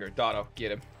no longer. Dotto,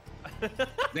 get him.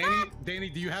 Danny,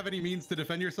 do you have any means to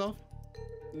defend yourself?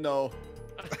 No.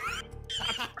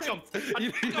 Come.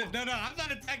 No, I'm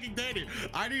not attacking Danny.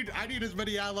 I need as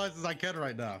many allies as I can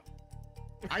right now.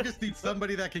 I just need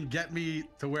somebody that can get me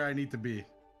to where I need to be. Hey,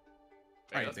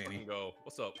 All right, let's Danny. fucking go.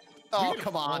 What's up? Oh,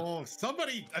 come on. Oh,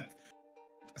 somebody.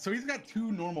 So he's got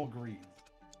 2 normal greens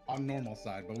on normal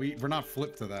side, but we're not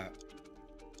flipped to that.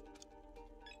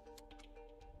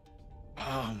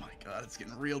 Oh my God, it's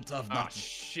getting real tough. Ah, now.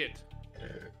 shit.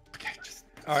 Okay, just.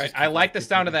 All right, I like the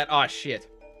sound of that. Oh shit.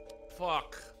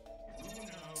 Fuck.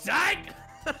 Psych!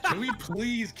 Can we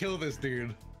please kill this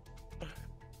dude? Are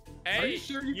Hey, you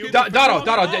sure you you- can't-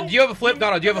 Dotto, do you have a flip?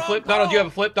 Dotto, do you have a flip? Dotto, do you have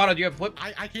a flip? Dotto, do you have a flip?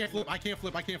 I can't flip. I can't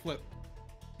flip. I can't flip.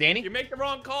 Danny? You make the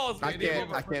wrong calls. I Randy.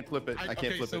 can't flip it. I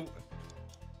can't flip it.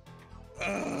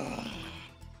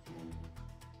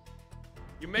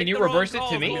 You make Can you the wrong reverse it to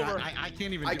calls me? over. I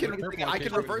can't even. I do can it. Purple, I can can't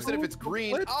do reverse it if it's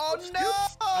green. Oh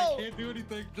I no! can't do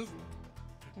anything. Just.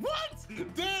 What?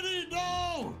 Danny,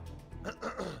 no!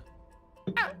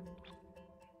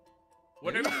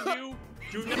 Whatever you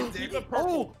do not keep it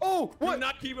purple. Oh, Do what?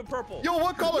 not keep it purple. Yo,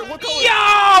 what color? What color?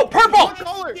 Yo! Purple! What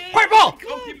color? Purple!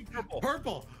 Don't keep it purple.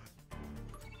 Purple.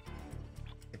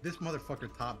 If this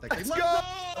motherfucker top deck. Let's Let's go!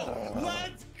 go!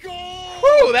 Let's go!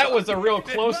 Whew, that was a real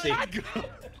closey.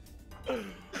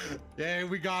 Yeah,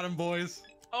 we got him, boys.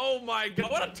 Oh my god,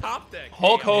 what a top deck.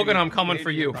 Hulk Damn. Hogan, I'm coming for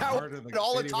you. How Heart of the-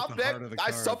 all the Danny with top the deck? heart of the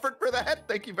I card. suffered for that.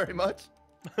 Thank you very much.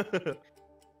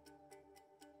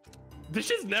 This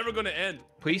shit's never gonna end.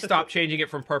 Please stop changing it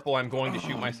from purple. I'm going to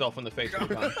shoot myself in the face with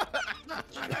a gun.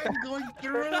 I'm going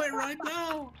through it right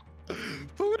now.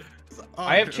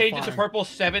 I have changed it to Fine. purple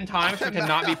 7 times for it to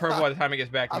not be purple by the time it gets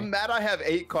back to I'm me. mad I have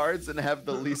 8 cards and have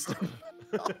the least.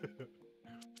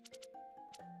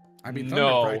 I mean, Thunder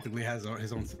No. practically has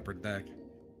his own separate deck.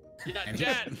 Yeah, And-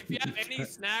 Chad, if you have any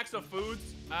snacks or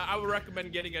foods, I would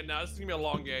recommend getting it now. This is gonna be a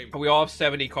long game. We all have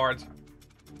 70 cards.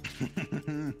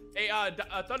 Hey,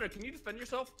 Thunder, can you defend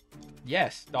yourself?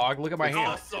 Yes, dog. Look at my hand.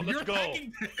 Awesome, let's go.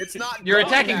 It's not. You're done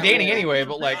attacking that Danny way. anyway,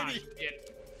 but like, Ah, shit.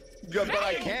 Yeah, but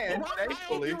I can, I hope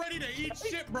thankfully. you're ready to eat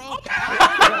shit, bro.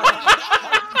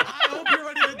 I hope you're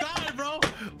ready to die, bro.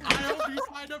 I hope you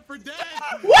signed up for death.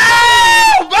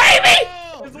 woo, baby!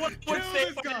 This is what Kill would say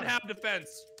this if I guy. didn't have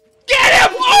defense. Get him!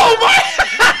 Oh my!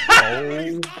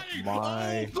 Oh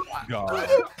my god.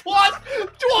 Plus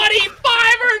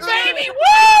 25er, baby!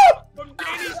 Woo! From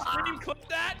Danny's scream, clip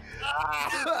that.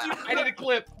 I need a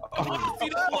clip. I want to see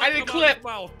the blood I need a come out of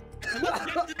clip. his mouth.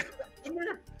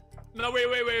 No, wait.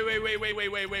 Okay,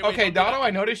 don't do Dotto, that. I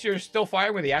noticed you're still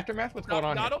firing with the aftermath. What's going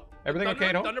on here? Dotto? Everything Thunder, okay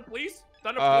at home? Thunder, please.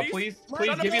 Thunder, please. Please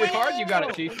Thunder, give me the card. You got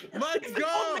it, Chief. Let's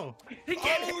go! He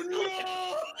can't.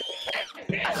 Oh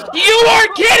You are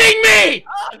kidding me!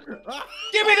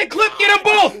 Give me the clip, get them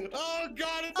both! no! Oh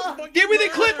god, it's a fucking Give me the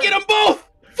clip, murder! get them both!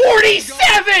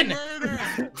 47! Murder!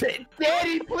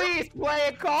 Daddy, please play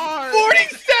a card.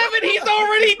 47! He's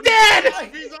already dead!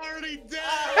 He's already dead!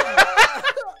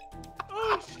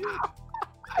 Oh shit.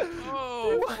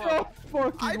 Oh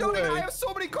fuck. I don't even, I have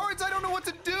so many cards, I don't know what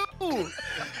to do.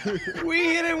 We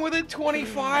hit him with a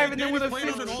 25 and then with a playing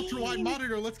on 50. an ultra wide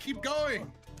monitor. Let's keep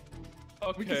going.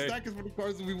 We can Okay. stack as many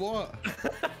cards as we want.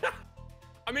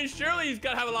 I mean, surely he's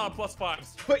got to have a lot of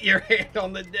 +5s. Put your hand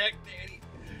on the deck, Danny.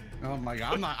 Oh my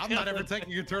god, I'm not ever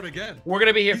taking your turn again. We're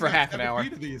gonna be here He's for got half an 7 hour.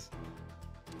 feet of these.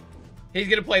 He's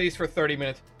gonna play these for 30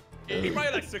 minutes. He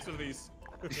probably like 6 of these.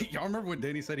 Y'all remember when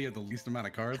Danny said he had the least amount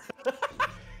of cards?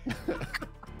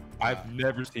 I've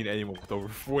never seen anyone with over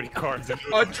 40 cards. In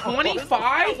A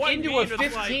 25 One into a game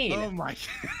is like- 15. Oh my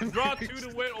god. Draw 2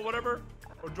 to win or whatever,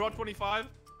 or draw 25.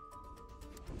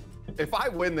 If I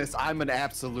win this, I'm an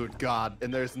absolute god,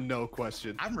 and there's no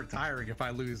question. I'm retiring if I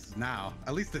lose now.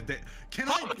 At least a day. Can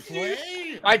I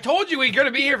play? I told you he's gonna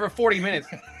be here for 40 minutes.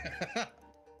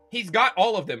 He's got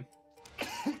all of them.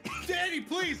 Danny,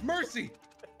 please, mercy!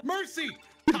 Mercy!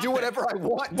 Do whatever I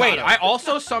want. Wait, Dotto. I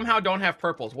also somehow don't have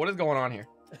purples. What is going on here?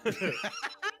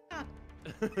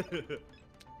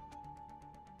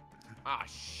 Ah,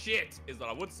 shit, is what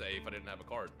I would say if I didn't have a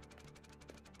card.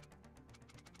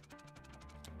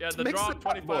 Yeah, the Mix draw it up,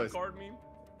 25 boys. card meme.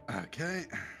 Okay.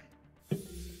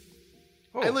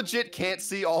 Oh, I legit can't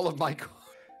see all of my cards.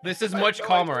 this is much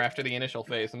calmer after the initial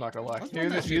phase. I'm not gonna lie. Let's Hear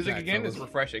run this that music shit back, again is fellas.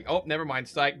 refreshing. Oh, never mind.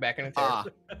 Psych. Back in a terror.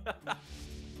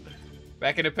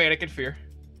 Back into panic and fear.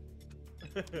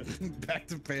 Back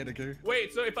to panicking.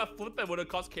 Wait, so if I flip that, would it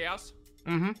cause chaos?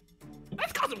 Mm-hmm.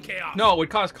 Let's cause some chaos. No, it would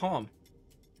cause calm.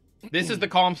 This is the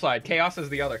calm side. Chaos is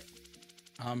the other.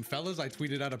 Fellas, I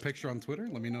tweeted out a picture on Twitter.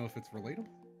 Let me know if it's relatable.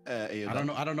 You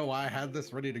I don't know why I had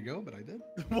this ready to go, but I did.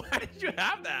 Why did you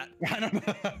have that? I don't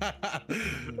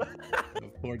know.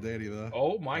 Poor Danny though.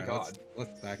 Oh my All right, god.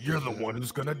 Let's back You're this the shit one up.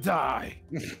 who's gonna die.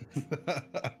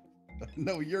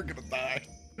 No, you're gonna die.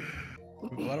 I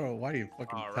don't know why you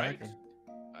fucking All right. attacking.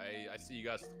 I see you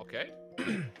guys. Okay.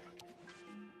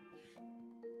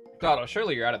 Dotto,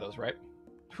 surely you're out of those, right?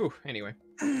 Whew, anyway.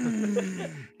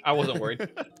 I wasn't worried.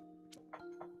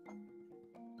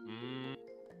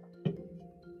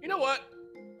 You know what?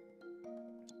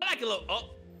 I like a little. Oh,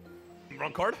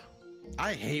 wrong card.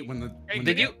 I hate when the. Hey, when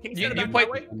Did the- you Can you you, send it you back played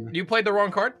my way? you played the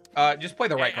wrong card? Just play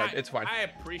the right Hey, card. It's fine. I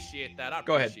appreciate that. I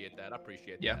Go ahead. appreciate that. I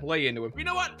appreciate Yeah, that. lay into him. You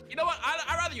know what? You know what?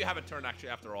 I'd rather you have a turn actually.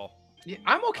 After all. Yeah,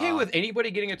 I'm okay with anybody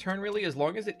getting a turn really, as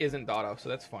long as it isn't Dotto, so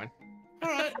that's fine. All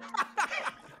right.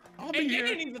 I'll Hey, be here.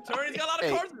 Danny needs a turn. He's got a lot of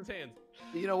Hey. cards in his hands.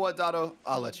 You know what, Dotto?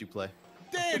 I'll let you play.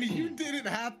 Danny, you didn't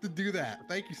have to do that.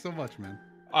 Thank you so much, man.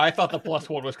 I thought the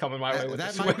 +1 was coming my way with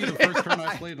That this. might be the first turn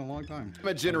I played in a long time. I'm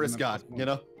a generous god, you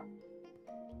know?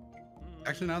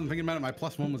 Actually, now that I'm thinking about it, my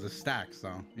 +1 was a stack,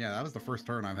 so yeah, that was the first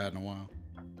turn I've had in a while.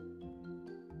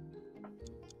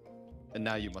 And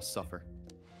now you must suffer.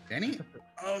 Danny?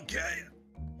 Okay.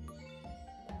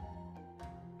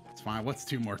 It's fine. What's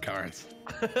 2 more cards?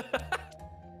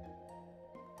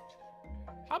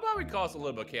 How about we cause a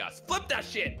little bit of chaos? Flip that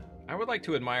shit. I would like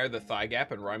to admire the thigh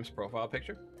gap in Rhyme's profile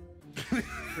picture.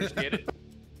 Appreciate it.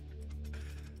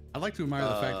 I'd like to admire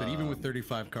the fact that even with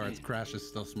 35 cards, Crash is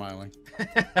still smiling.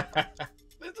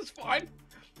 This is fine.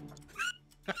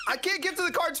 I can't get to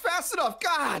the cards fast enough.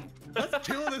 God. Let's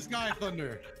kill this guy,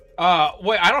 Thunder.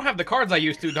 Wait, I don't have the cards I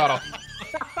used to, Dotto.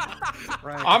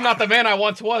 Right. I'm not the man I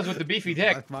once was with the beefy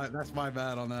deck. That's my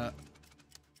bad on that.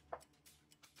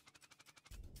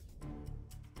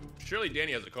 Surely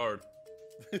Danny has a card.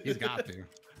 He's got to.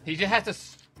 He just has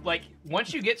to, like,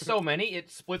 once you get so many, it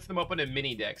splits them up into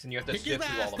mini decks, and you have to Kick his sift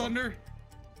through ass, all of them. Thunder.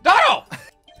 Dotto!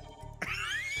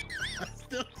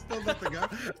 Still nothing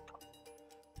up.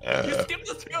 You skipped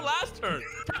the turn last turn.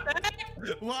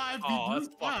 Well, if Oh, he that's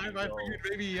drew 5, fucking I dope. figured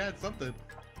maybe he had something.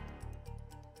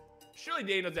 Surely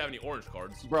Danny doesn't have any orange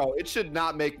cards. Bro, it should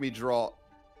not make me draw.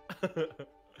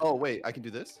 Oh, wait. I can do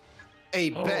this?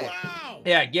 A bet. Wow.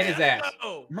 Yeah, get his ass.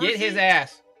 Oh, Get his Mercy?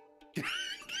 ass.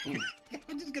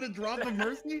 I'm just gonna drop a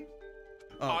mercy.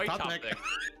 Oh, he top top deck. deck.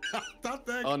 Top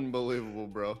deck. Unbelievable,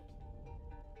 bro.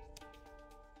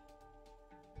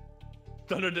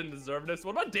 Thunder didn't deserve this.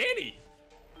 What about Danny?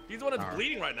 He's the one that's All right.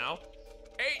 bleeding right now.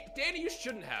 Hey, Danny, you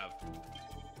shouldn't have.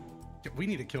 We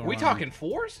need to kill. We Ryan. talking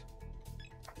 4s?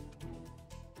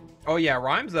 Oh yeah,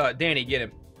 Rhymes. Danny, get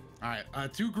him. All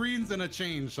right, 2 greens and a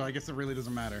change, so I guess it really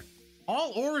doesn't matter.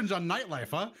 All orange on Nightlife,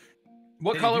 huh?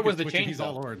 What Hey, color you was can the switch it, change? He's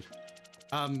all orange.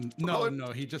 No, color?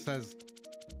 no, he just has.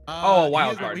 Oh, a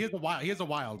wild card. He has a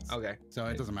wilds. Okay. So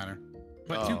it doesn't matter.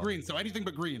 But 2 greens, so anything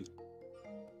but green.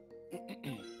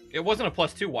 It wasn't a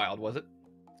 +2 wild, was it?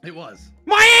 It was.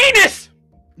 My anus!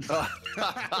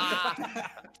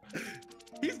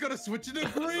 He's gonna switch it to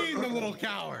green, the little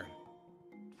coward.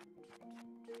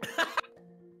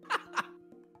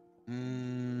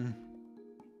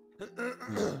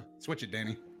 Switch it,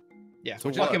 Danny. Yeah, So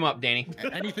fuck what? him up, Danny.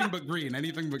 Anything but green.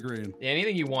 Anything but green. Yeah,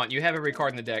 anything you want. You have every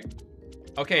card in the deck.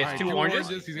 Okay, it's All right, 2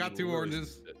 oranges. He's got 2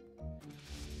 oranges.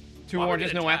 2 Why would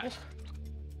oranges, it no attack?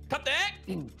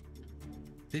 apples.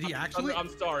 Did he actually? I'm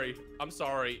sorry. I'm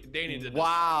sorry. Danny did this.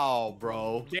 Wow,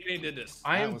 bro. Danny did this.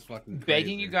 I That am was fucking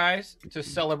begging crazy. you guys to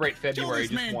celebrate Kill February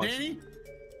this just man, once. Danny.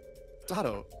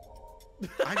 Dotto.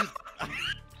 I just.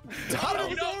 Dotto.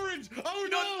 He's orange. Oh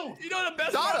no! You know the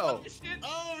best Dotto. part about this shit?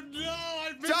 Oh no!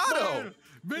 I Dotto!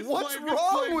 misplay. What's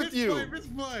wrong with you?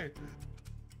 Misplay.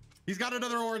 He's got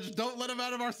another orange. Don't let him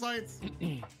out of our sights.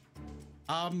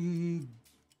 I'm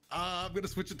gonna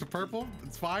switch it to purple.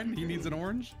 It's fine. He needs an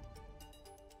orange.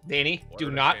 Danny, What do are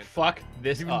the not chances? fuck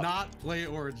this Do up. not play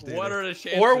orange, Danny. What are the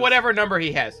chances? Or whatever number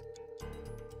he has.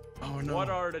 Oh no!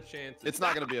 What are the chances? It's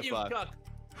not gonna be a You 5. cuck.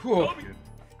 Whew. Toby,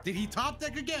 Did he top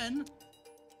deck again?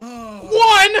 Oh.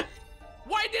 1!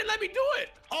 why didn't let me do it?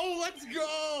 Oh, let's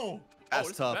go! That's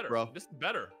this tough, is better. bro. This is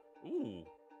better. Ooh.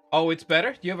 Oh, it's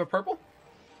better? Do you have a purple?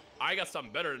 I got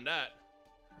something better than that.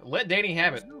 Let Danny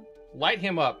have it. Light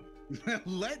him up.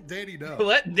 Let Danny know.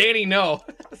 Let Danny know.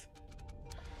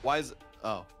 Why is?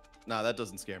 Oh, no, that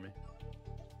doesn't scare me.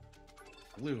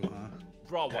 Blue, huh?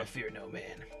 Draw I one. fear no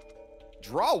man.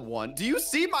 Draw 1. Do you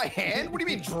see my hand? What do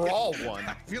you mean draw 1?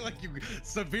 I feel like you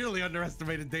severely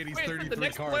underestimated Danny's Wait, but 33 the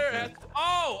next cards. player there. has.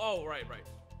 Oh, right.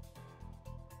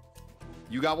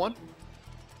 You got one?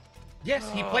 Yes,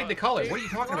 he played the color. What are you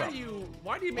talking about?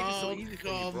 Why do you make it so Oh, easy for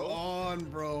me, come bro? on,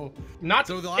 bro. Not.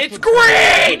 So the last It's one-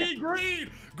 green!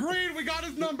 Green! Green! We got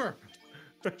his number!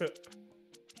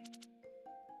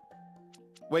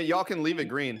 Wait, y'all can leave it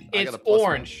green. I It's got a +1.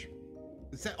 orange.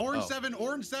 Orange Oh. 7,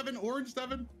 orange 7, orange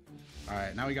 7. All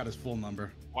right, now we got his full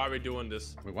number. Why are we doing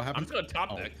this? Wait, what I'm happened? just gonna top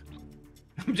Oh. deck.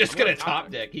 I'm just I'm gonna gonna top top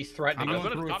deck. deck. He's I'm threatening I'm us.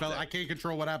 going gonna through it, top fella. deck. I can't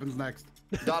control what happens next.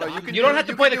 Dotto, you can. You don't have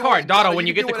to play the can card. do- Dotto, when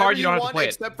you get the can do card, you don't whatever have to play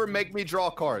it. Except for make me draw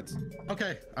cards.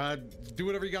 Okay, do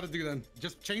whatever you got to do then.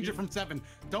 Just change it from 7.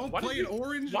 Don't Why play did an you-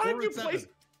 orange Why or did a you 7. play?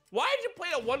 Why did you play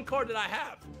a one card that I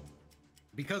have?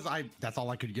 Because that's all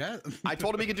I could get. I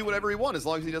told him he can do whatever he wants as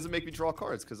long as he doesn't make me draw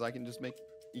cards, because I can just make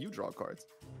you draw cards.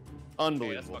 Okay, let's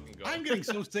Unbelievable. fucking go. I'm getting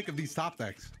so sick of these top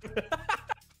decks.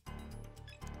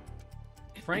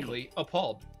 Frankly,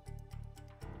 appalled.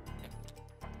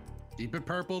 Keep it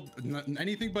purple.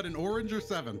 Anything but an orange or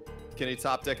 7. Can he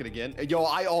top deck it again? Yo,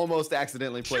 I almost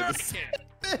accidentally Sure played I this.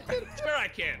 can. Sure I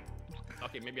can.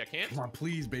 Okay, maybe I can't. Come on,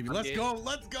 please, baby. I Let's did. go.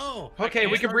 Let's go. Okay,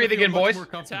 we can't. can breathe again, boys.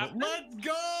 happening. Let's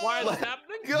go. Why is this Let-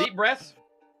 happening? Go. Deep breaths.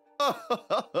 All right,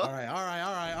 all right,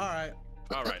 all right, all right.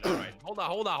 All right.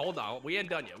 Hold on. We ain't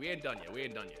done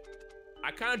yet.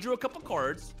 I kind of drew a couple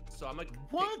cards, so I'm like,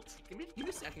 What? Give me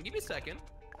a second.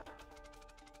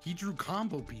 He drew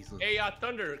combo pieces. Hey,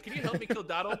 Thunder, can you help me kill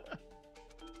Dotto?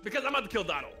 Because I'm about to kill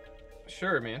Dotto.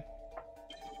 Sure, man.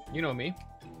 You know me.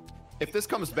 If this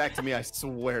comes back to me, I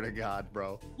swear to God,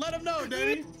 bro. Let him know,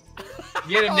 Danny.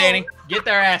 Get him, Danny. Get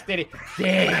their ass, Danny.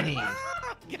 Danny.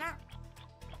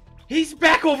 He's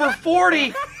back over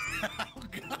 40.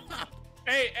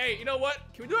 Hey, you know what?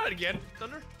 Can we do that again,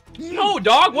 Thunder? No,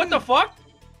 dog. What the fuck?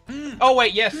 Oh,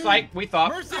 wait. Yes, psych. We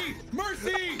thought. Mercy!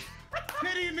 Mercy!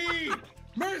 Pity me!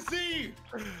 Mercy!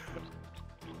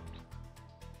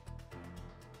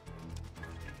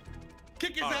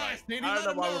 Kick his All ass, right. Danny. I Let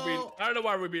don't him know why we're being. know. I don't know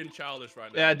why we're being childish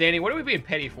right now. Yeah, Danny, what are we being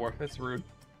petty for? That's rude.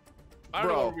 I don't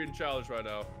know why Bro. we're being childish right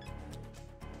now.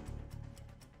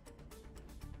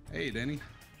 Hey, Danny.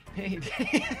 Hey,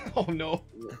 Danny. Oh, no.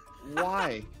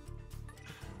 Why?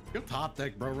 Go top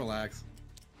deck, bro. Relax.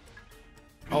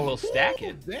 Oh, he'll stack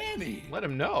it. Ooh, Danny. Let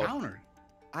him know. Counter.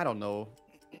 I don't know.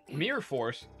 Mirror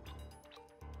force.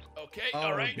 Okay, Oh,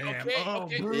 all right, damn. okay, Oh,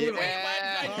 okay. brutal.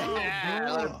 Yeah, Oh,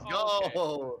 yeah, let's Okay.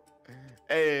 go.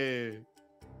 Hey.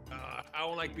 I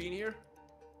don't like being here.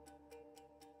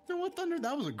 You know what, Thunder?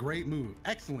 That was a great move.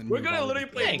 Excellent We're move. gonna all literally of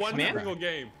you. play Thanks, one man. single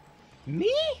game.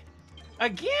 Me?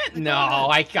 Again? No,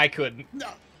 I couldn't. No,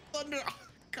 Thunder. Oh,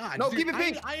 God. No, dude, keep it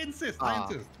pink. I insist. Ah. I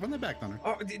insist. Run that back, Thunder.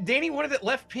 Oh, Danny wanted it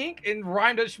left pink, and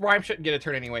Rhyme shouldn't get a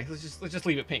turn anyway. Let's just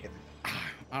leave it pink.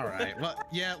 All right. Well,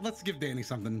 yeah. Let's give Danny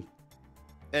something.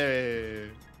 Hey.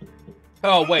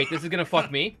 Oh wait, this is gonna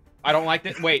fuck me. I don't like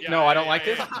this. Wait, no, I don't like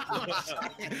this.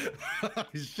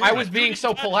 I was being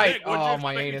so polite. Oh,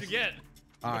 my anus.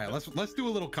 All right, let's do a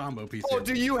little combo piece. Oh, here.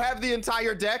 do you have the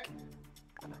entire deck?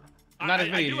 Not as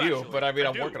many as you, actually. but I mean,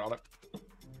 I'm do. working on it.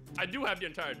 I do have the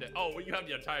entire deck. Oh, well, you have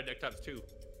the entire deck times 2.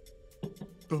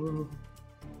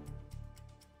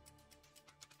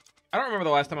 I don't remember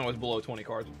the last time I was below 20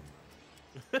 cards.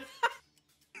 Yeah,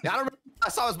 I don't remember. I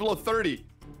saw it was below 30.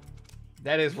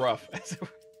 That is rough.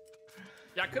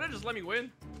 Yeah, could have just let me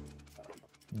win.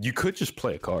 You could just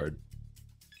play a card.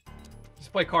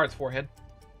 Just play cards, forehead.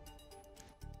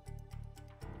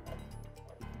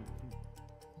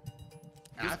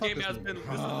 This game has been. This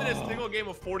has been a single game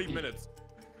of 40 minutes.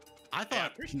 I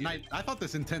thought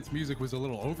this intense music was a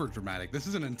little over dramatic. This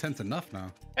isn't intense enough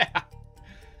now.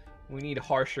 We need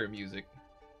harsher music.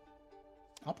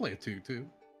 I'll play a 2 too.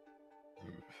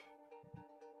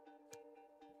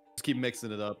 Just keep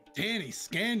mixing it up. Danny,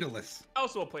 scandalous. I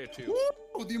also will play a 2.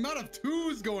 Woo, the amount of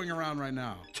 2s going around right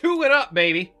now. 2 it up,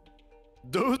 baby.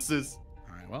 Deuces.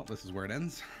 All right, well, this is where it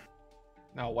ends.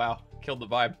 Oh, wow. Killed the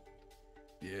vibe.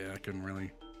 Yeah, I couldn't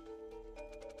really.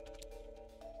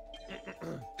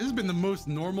 This has been the most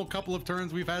normal couple of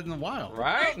turns we've had in a while.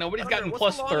 Right? Nobody's Thunder, gotten what's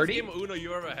plus the longest 30. game of Uno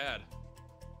you ever had?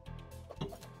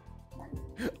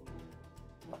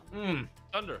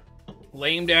 Thunder.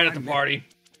 Lame dad at the party.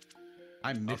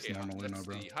 I miss Okay, normal let's Uno,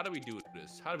 bro. see. How do we do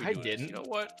this? How do we I do didn't. this? You know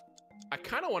what? I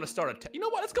kind of want to start a. You know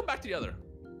what? Let's go back to the other.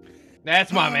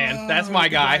 That's my man. That's my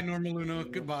Goodbye, guy. normal Uno.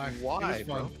 Goodbye. Why, It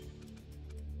was fun.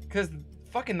 Because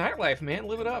fucking nightlife, man.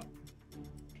 Live it up.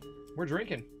 We're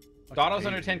drinking. Dotto's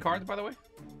under 10 cards, by the way.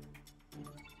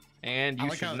 And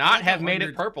you should not have made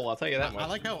it purple, I'll tell you that much. I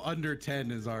like how under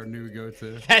 10 is our new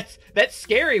go-to. That's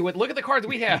scary. Look at the cards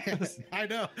we have. I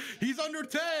know. He's under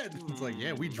 10. It's like,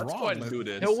 yeah, we draw. Let's go ahead and do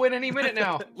this. He'll win any minute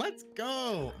now. Let's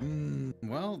go.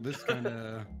 Well, this kind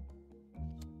of...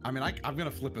 I mean, I'm going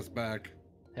to flip us back.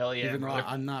 Hell yeah. Even though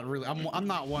I'm not really... I'm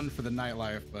not one for the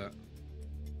nightlife, but...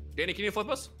 Danny, can you flip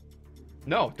us?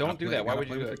 No, don't do that. Why would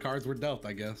you do The it? cards were dealt,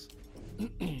 I guess.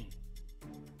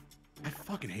 I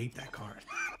fucking hate that card.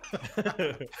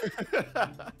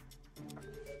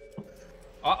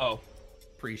 Uh-oh.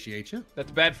 Appreciate you. That's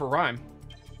bad for rhyme.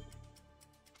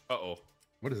 Uh-oh.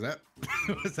 What is that?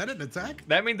 Was that an attack?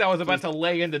 That means I was about to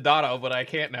lay into Dotto, but I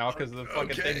can't now because the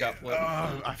fucking thing got flipped.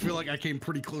 I feel like I came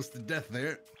pretty close to death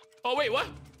there. Oh, wait, what?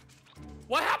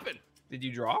 What happened? Did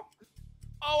you draw?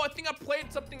 Oh, I think I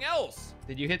played something else.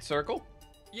 Did you hit circle?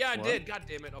 Yeah, I did. God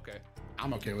damn it. Okay.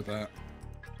 I'm okay with that.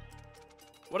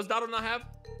 What does Dotto not have?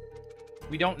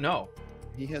 We don't know.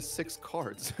 He has 6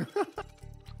 cards.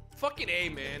 Fucking A,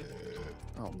 man.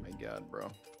 Oh my god, bro.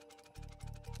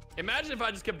 Imagine if I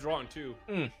just kept drawing too.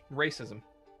 Racism.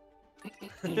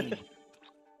 Ayo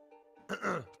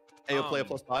play a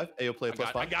 +5. Ayo play a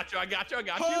 +5. I got you.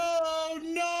 Oh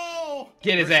no!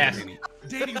 Get his ass.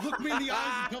 Danny, look me in the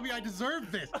eyes and tell me I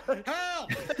deserve this.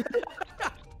 Help!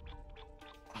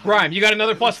 Rhyme, you got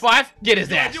another +5? Get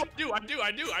his ass. I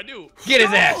do. Get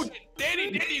his ass.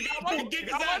 Danny, you got one. Get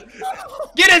his ass.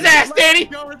 Get his ass, Danny.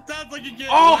 Yo, it sounds like you get.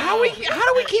 Oh, how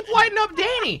do we keep lighting up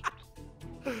Danny?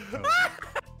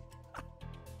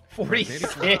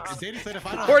 46. Danny said if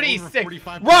I don't 46.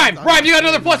 45 Rhyme, you got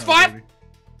another +5?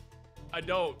 I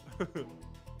don't.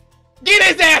 Get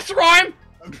his ass, Rhyme.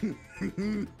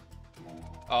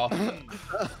 Oh.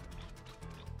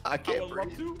 I I can't would love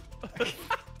breathe. to.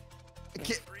 I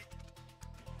can't breathe.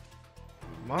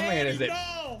 My man is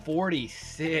at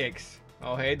 46.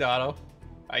 Oh, hey, Dotto.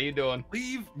 How you doing?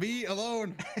 Leave me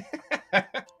alone.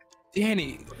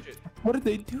 Danny, what did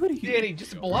they do to you? Danny,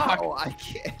 just block. Oh, I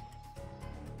can't.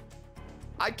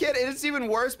 I can't. It's even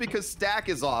worse because stack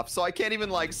is off, so I can't even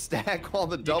like stack all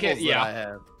the doubles that I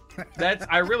have.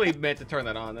 I really meant to turn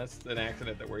that on. That's an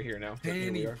accident that we're here now.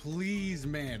 Danny, please,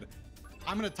 man.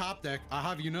 I'm gonna top deck. I'll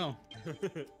have you know. All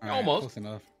right, Almost. close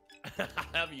enough.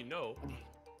 Have you know?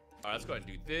 All right, let's go ahead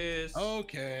and do this.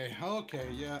 Okay,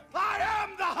 yeah. I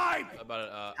am the hype.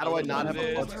 How do I not have a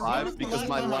this. +5? Because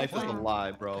my life is a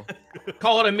lie, bro.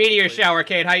 Call it a meteor shower,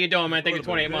 Kate. How you doing, man? Thank you, What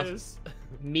 28 about months. this?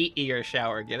 Meteor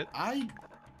shower, get it?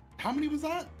 How many was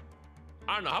that?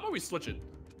 I don't know. How about we switch it?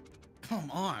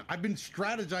 Come on. I've been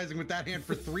strategizing with that hand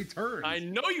for 3 turns. I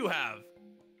know you have.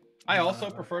 I also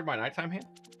preferred my nighttime hand.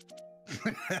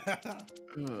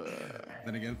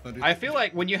 Then again, Thunder. I feel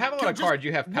like when you have a lot of cards,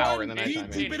 you have power in the nighttime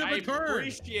hand. Keep it in I return.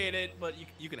 appreciate it, but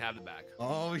you can have it back.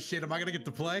 Oh shit, am I gonna get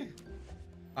to play?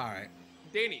 Alright.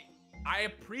 Danny, I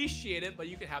appreciate it, but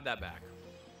you can have that back.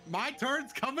 My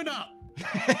turn's coming up.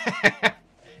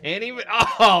 And even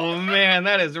oh man,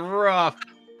 that is rough.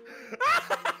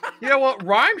 You know what?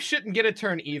 Rhyme shouldn't get a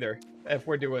turn either. if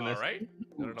we're doing this. All right.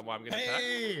 I don't know why I'm getting attacked.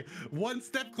 Hey, one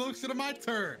step closer to my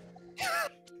turn.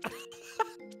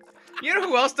 You know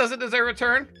who else doesn't deserve a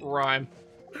turn? Rhyme.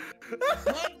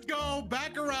 Let's go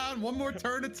back around. One more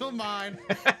turn until mine.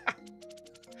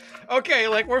 Okay,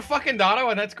 like we're fucking Doto,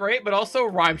 and that's great, but also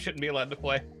Rhyme shouldn't be allowed to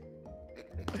play.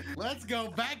 Let's go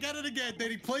back at it again,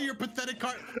 Danny. Play your pathetic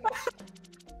card.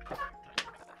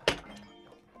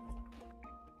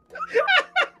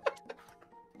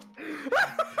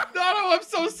 Doto, I'm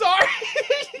so sorry.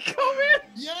 Come in.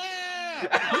 Yeah!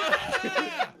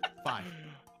 Yeah! 5.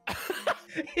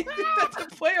 He had to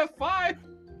play a 5.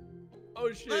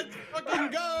 Oh shit. Let's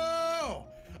fucking go!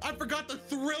 I forgot the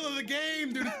thrill of the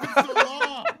game, dude. It's been so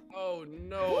long. Oh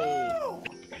no.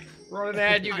 Run an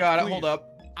ad, you got it. Please. Hold up.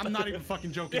 I'm not even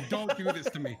fucking joking. Don't do this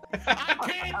to me. I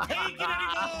can't take it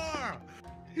anymore.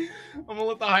 I'm gonna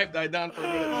let the hype die down for a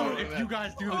minute. Oh, if you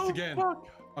guys do this again. Fuck.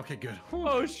 Okay, good.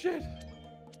 Oh shit.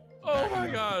 Oh my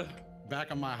god.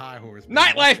 Back on my high horse.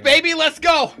 Nightlife, baby, let's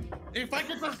go! If I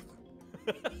could just...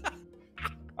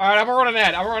 Alright, I'm gonna run an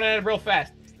ad. I'm gonna run an ad real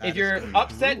fast. That If you're is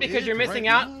upset true. because you're It's missing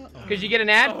right out, now. because you get an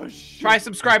ad, Oh shit. try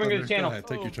subscribing to the Thunder, channel. Go ahead,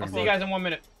 take your Oh, turn. I'll see bro. you guys in 1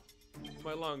 minute.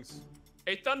 My lungs.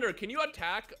 Hey Thunder, can you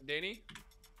attack Danny?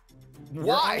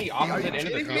 Why? You're on the Are you opposite end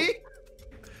of the kidding me?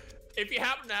 If you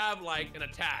happen to have like an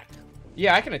attack.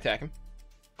 Yeah, I can attack him.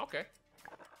 Okay.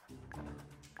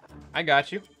 I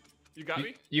got you. You got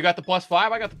me? You got the +5,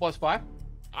 I got the +5.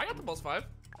 I got the +5.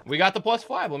 We got the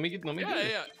 +5. Let me do Yeah,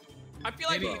 this. yeah. I feel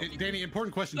like Danny,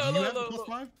 important question. No, Do you no, have no, the no.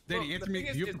 +5? Danny, No, answer the me.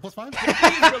 thing Do you is- have the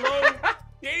 +5?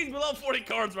 Danny's below 40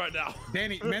 cards right now.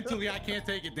 Danny, mentally, I can't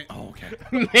take it. Oh, okay.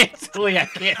 Mentally, I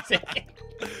can't take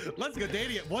it. Let's go,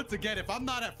 Danny. Once again, if I'm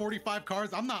not at 45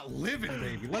 cards, I'm not living,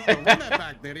 baby. Let's go. Run that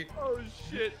back, Danny. Oh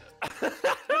shit. Hit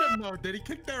him more, Danny.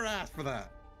 Kick their ass for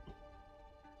that.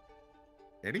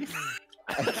 Danny?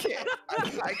 I can't.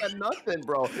 I got nothing,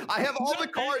 bro. I have all the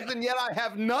cards and yet I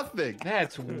have nothing.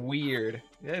 That's weird.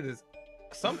 That is.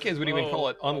 Some kids would even call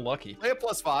it unlucky. Play a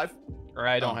 +5. Or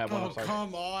I don't have one. Oh, I'm sorry.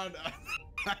 come on.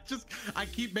 I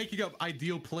keep making up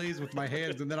ideal plays with my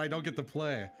hands and then I don't get to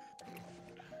play.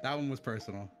 That one was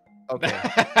personal. Okay.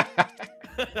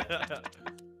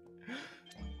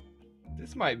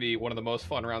 This might be one of the most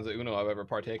fun rounds of Uno I've ever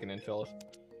partaken in, fellas.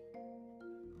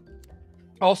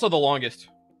 Also the longest.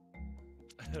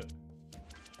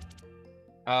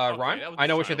 Rhyme, that was I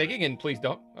know what you're childish. thinking, and please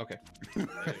don't. Okay.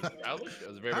 Childish? That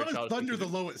was very, How very is childish. Thunder the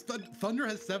lowest? Thunder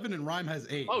has 7 and Rhyme has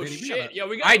 8. Oh Danny, we shit. gotta- Yeah,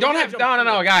 we got. I don't we have. gotta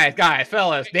No, jump guys,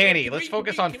 fellas, Hey, Danny. can Let's we-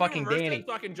 focus can on we fucking reverse Danny. it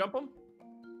so I can jump him?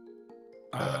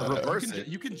 Reverse it.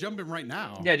 You can jump him right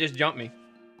now. Yeah, just jump me.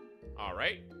 All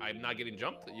right. I'm not getting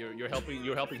jumped. You're helping.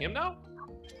 You're helping him now.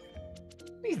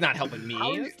 He's not helping me.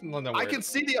 How you- That's nothing to I worry can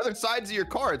see the other sides of your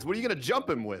cards. What are you gonna jump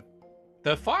him with?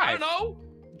 The I 5. don't know.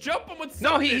 Jump him with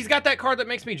No, something. he's got that card that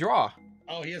makes me draw,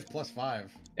 Oh, he has +5.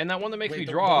 and that one that makes Wait, me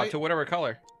the draw way- to whatever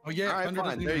color. Oh yeah, All right, Thunder fine.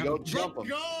 doesn't There even you have go. a- Jump Let's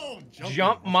him. go.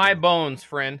 Jump him. my bones,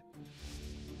 friend.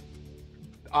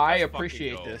 I Let's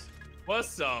appreciate fucking go. this.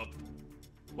 What's up?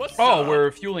 What's Oh, up?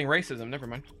 we're fueling racism. Never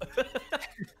mind.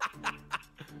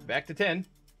 Back to 10.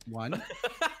 1.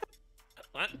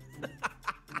 What?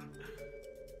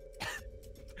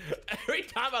 Every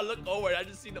time I look over, I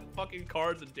just see the fucking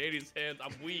cards in Danny's hands.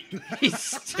 I'm weak. He's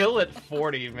still at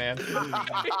 40, man.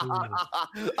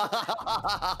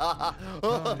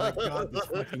 Oh my god, this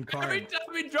fucking Every card.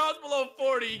 time he drops below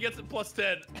 40, he gets a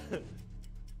 +10.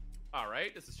 All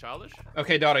right, this is childish.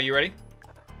 Okay, Doto, you ready?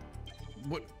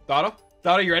 What? Doto?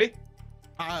 Doto, you ready?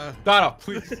 Doto.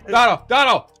 Please. Doto.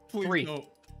 Doto. Please, 3. no.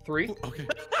 3. Okay.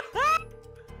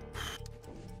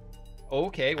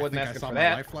 Okay, I wasn't think I asking saw for my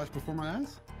that. life flash before my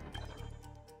eyes.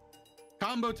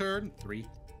 Combo turn. 3.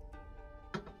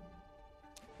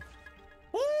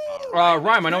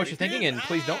 Rhyme, I know what you're thinking, and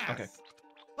please don't. Okay.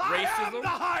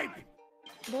 Racism.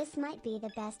 This might be the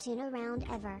best tuna round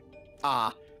ever.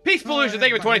 Ah. Peace Pollution,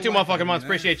 thank you for my 22 whole life motherfucking I've months. been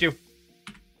Appreciate you.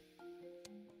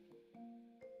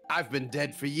 I've been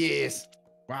dead for years.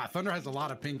 Wow, Thunder has a lot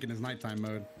of pink in his nighttime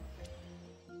mode.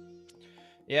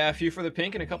 Yeah, a few for the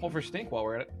pink and a couple for stink while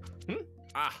we're at it.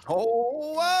 Ah.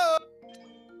 Oh,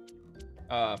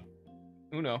 whoa.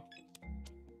 Uno.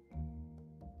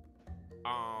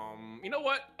 You know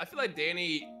what? I feel like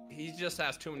Danny, he just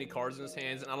has too many cards in his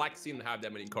hands, and I like to see him have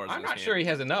that many cards I'm in his not hands. sure he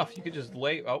has enough. You could just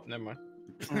lay. Oh, never mind.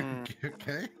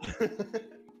 Okay.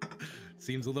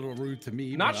 Seems a little rude to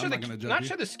me. Not but sure I'm the not gonna judge not you.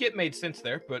 sure the skip made sense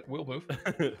there, but we'll move.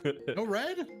 No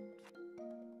red?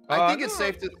 I think it's no.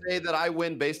 safe to say that I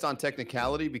win based on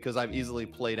technicality because I've easily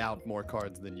played out more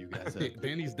cards than you guys Hey, have.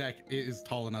 Danny's deck is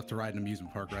tall enough to ride an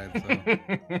amusement park ride.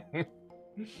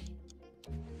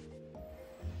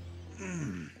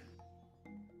 So.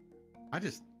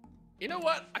 You know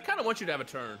what? I kind of want you to have a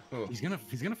turn. He's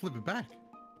gonna flip it back.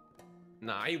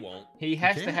 Nah, he won't. He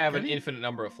has to have an infinite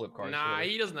number of flip cards. Nah,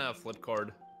 he doesn't have a flip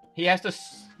card. He has to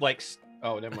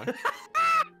oh, never mind.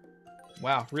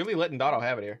 Wow, really letting Dotto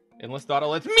have it here. Unless Dotto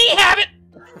lets me have it.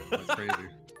 That's crazy.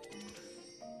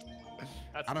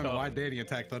 That's I don't know why Danny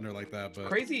attacked Thunder like that, but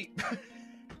crazy.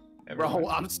 Bro,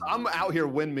 I'm out here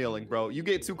windmilling, bro. You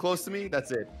get too close to me,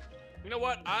 that's it. You know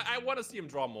what? I want to see him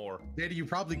draw more. Danny, you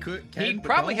probably could. He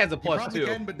probably has a +2. You probably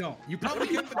can, but don't. You probably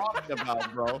can. Talking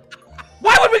about, bro.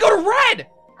 Why would we go to red?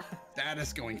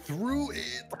 Status going through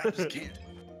it. I just can't.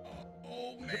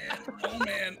 Oh man. Oh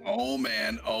man. Oh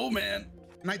man. Oh man.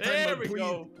 There we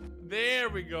go. There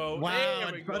we go. Wow.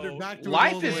 There we go. Back to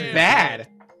Life is bad.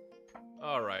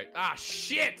 All right. Ah,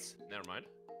 shit. Never mind.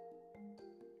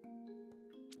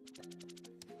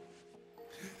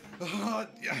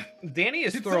 Yeah. Danny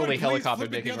is thoroughly helicopter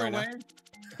dicking right now.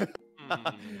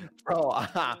 Bro,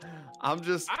 I'm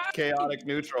just chaotic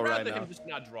neutral right now. Him just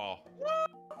not draw.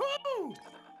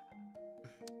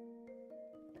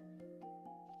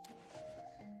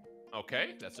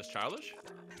 Okay, that's just childish.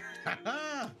 All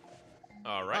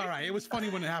right. All right. It was funny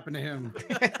when it happened to him.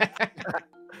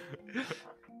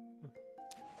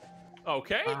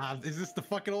 Okay. Is this the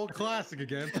fucking old classic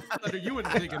again? You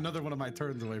wouldn't take another one of my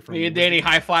turns away from me. And Danny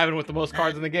high-fiving with the most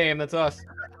cards in the game. That's us.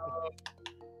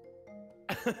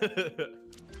 Okay.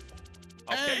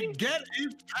 Hey, get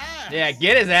his ass. Yeah,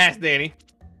 get his ass, Danny.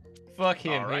 Fuck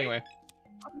him. Right. Anyway.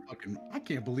 I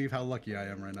can't believe how lucky I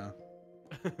am right now.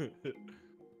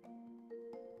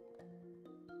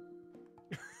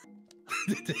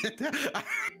 The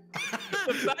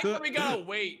fact that we gotta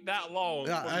wait that long.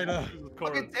 Yeah, I know.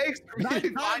 It takes for me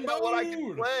to find out what I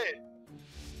can play.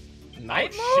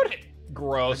 Night mode?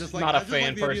 Gross. Not a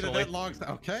fan personally.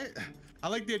 Okay. I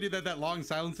like the idea that long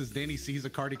silence is Danny sees a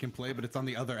card he can play, but it's on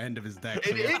the other end of his deck.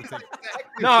 So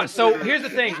no, so here's the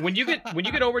thing: when you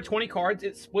get over 20 cards,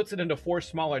 it splits it into 4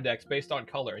 smaller decks based on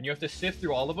color, and you have to sift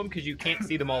through all of them because you can't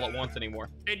see them all at once anymore.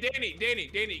 Hey,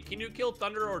 Danny, can you kill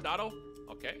Thunder or Dotto?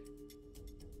 Okay.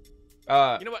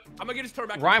 You know what? I'm gonna get his turn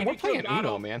back. Ryan, we're playing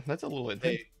Uno, man. That's a little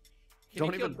intense. Hey,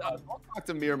 don't talk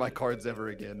to me or my cards ever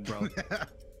again, bro.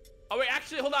 Oh wait,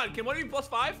 actually, hold on. Can one of you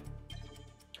 +5?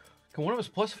 Can one of us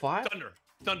 +5?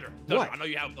 Thunder. What? I know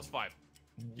you have +5.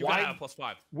 You gotta have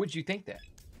 +5. Would you think that?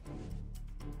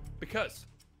 Because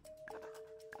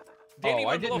Danny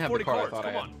I didn't have the card I thought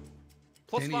Come I on.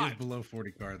 Danny +5. is below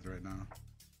 40 cards right now.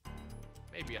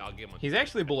 Maybe I'll give him. He's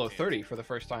actually below 30 for the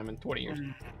first time in 20 years.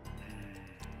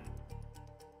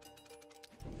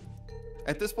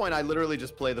 At this point, I literally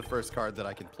just play the first card that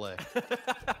I can play.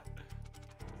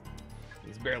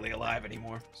 He's barely alive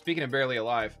anymore. Speaking of barely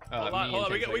alive, hold on. Hold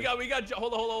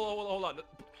on.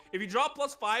 If you draw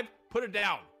 +5, put it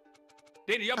down.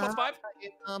 Danny, you have +5?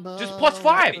 Just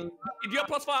 +5. Do you have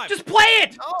 +5? Just play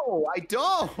it. No, I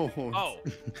don't.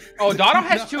 Oh, Dotto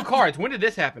has 2 cards. When did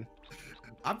this happen?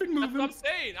 I've been that's moving. what I'm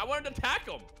saying. I wanted to attack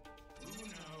him.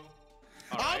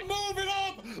 I'm moving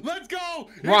up. Let's go.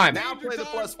 Rhyme. Now play the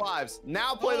 +5s.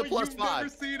 Now play the +5. You've never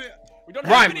seen it. We don't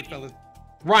Rhyme. have any.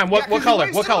 Rhyme, what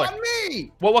color? What color?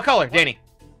 Me. What color, Danny?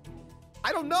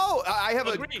 I don't know. I have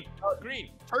a green.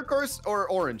 turquoise or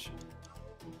orange.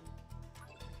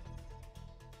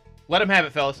 Let him have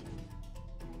it, fellas.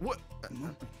 What?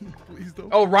 Please don't.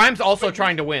 Oh, Rhyme's also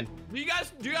trying to win. Do you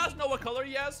guys know what color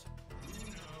he has?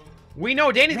 We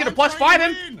know Danny's gonna +5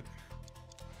 him.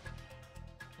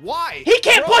 Why? He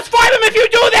can't +5 him if you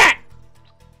do that!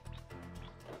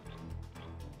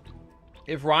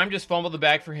 If Rhyme just fumbled the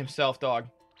bag for himself, dog.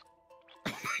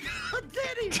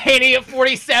 Danny at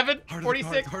 47,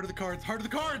 46. Heart of the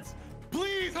cards.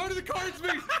 Please, heart of the cards, me.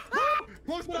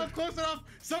 Close enough. Kill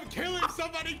him.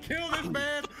 Somebody kill this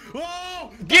man.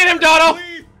 Oh! Get him, Dotto.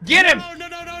 Please. Get him. No.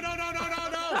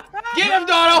 Get him,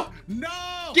 Dotto.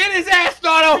 No. Get his ass,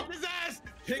 Dotto. Kick his ass.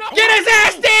 Get his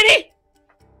ass, Danny.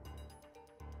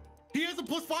 He has a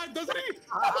 +5, doesn't he?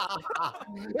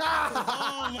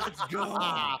 Oh, let's go.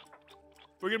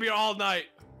 We're gonna be here all night.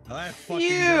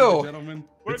 Gentlemen.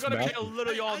 We're gonna be here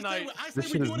literally all night. This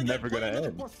shit is never gonna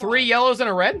end. 3 yellows and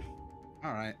a red?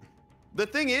 All right. The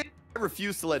thing is, I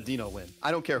refuse to let Dino win.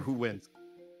 I don't care who wins.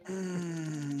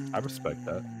 I respect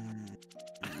that.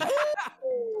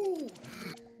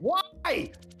 Why?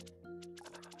 Hey,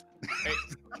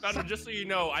 Thunder, just so you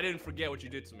know, I didn't forget what you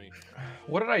did to me.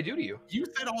 What did I do to you? You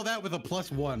said all that with a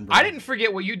 +1, bro. I didn't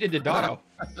forget what you did to Dotto.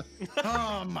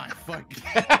 Oh my fuck.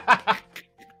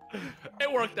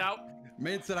 It worked out.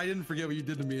 Man said I didn't forget what you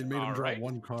did to me and made him draw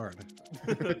 1 card.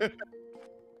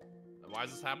 Why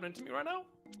is this happening to me right now?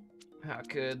 How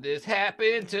could this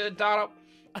happen to Dotto?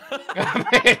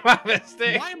 I made my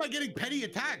mistake. Why am I getting petty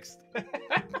attacks?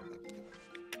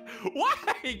 Why,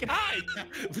 guys?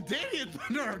 Danny and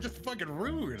Thunder are just fucking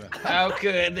rude. How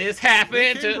could this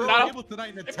happen to not able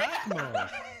tonight in attack mode?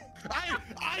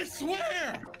 I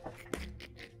swear!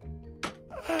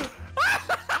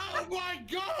 Oh my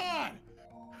god!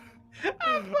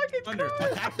 I'm fucking Thunder,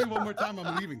 attack me one more time.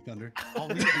 I'm leaving, Thunder. I'll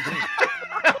leave the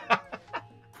game.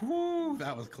 Whew,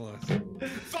 that was close.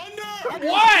 Thunder!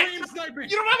 What? Stream sniping?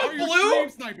 You don't have a Are you blue? stream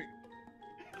sniping?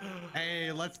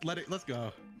 Hey, let's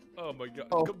go. Oh my god.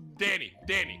 Oh. Danny.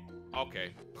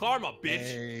 Okay. Karma, bitch.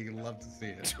 Hey, love to see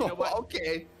it. You know what?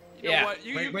 Okay. You know Yeah. what?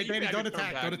 You Wait, can Danny, have don't your turn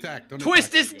attack, back. don't attack, don't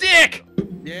Twist attack. his dick!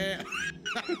 Yeah.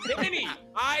 Danny,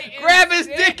 I am Grab his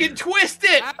sick. dick and twist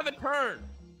it! Have a turn.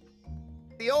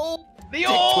 The old. The dick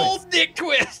old twist. dick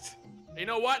twist! You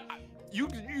know what? You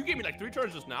gave me like 3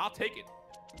 turns just now. I'll take it.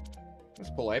 That's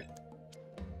polite.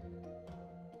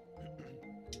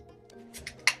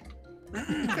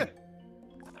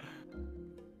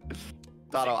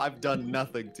 Doto, I've done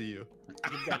nothing to you.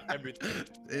 You've got everything.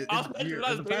 It- I'll it's take your weird.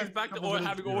 last The games past back to couple minutes,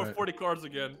 having you're over right. 40 cards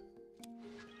again.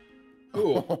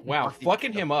 Ooh, wow, my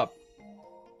fucking him up.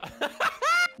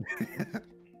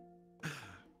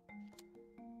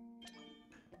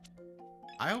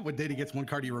 I hope when Danny gets one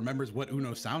card, he remembers what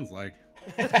Uno sounds like.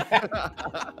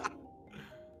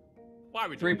 Why are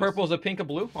we 3 doing purples, a pink, a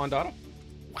blue on Dotto.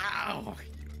 Wow,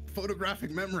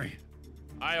 photographic memory. this?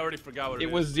 I already forgot what It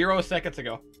is. was 0 seconds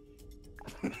ago.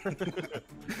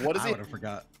 What is I it? would have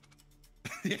forgot.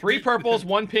 3 purples,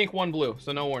 1 pink, 1 blue,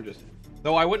 so no oranges.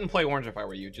 Though I wouldn't play orange if I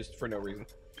were you, just for no reason.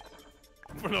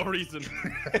 for no reason.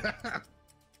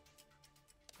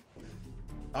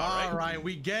 All right,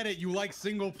 we get it. You like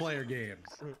single player games.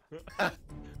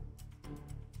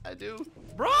 I do.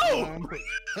 Bro!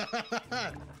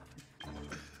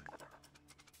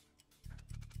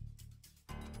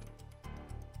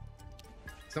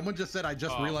 Someone just said, I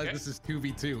just Oh, realized okay. this is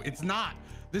 2v2. It's not.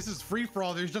 This is free for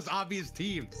all. There's just obvious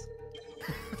teams.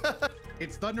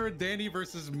 It's Thunder and Danny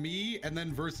versus me and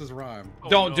then versus Rhyme. Oh,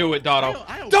 Don't no. do it, Dotto.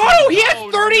 I don't Dotto, he Oh,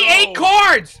 has 38 no.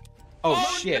 cards!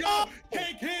 Oh, shit. No!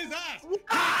 Kick his ass!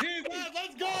 Kick his ass!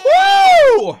 Let's go!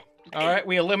 Woo! Alright,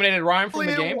 we eliminated Rhyme from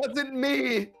the It game. wasn't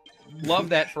me. Love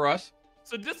that for us.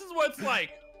 So this is what it's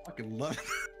like. Fucking love.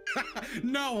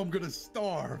 No, I'm gonna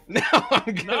starve. Now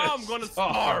I'm gonna, Now I'm gonna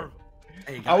starve.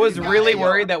 Hey, I was guys, really yeah.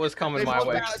 worried that was coming They my both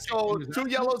way. got- So 2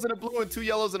 yellows and a blue and 2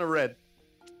 yellows and a red.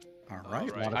 All right.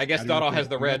 All right. I guess Dotto has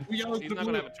the red. He's not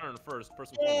gonna have a turn first and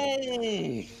foremost.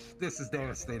 Oh, this is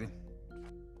devastating.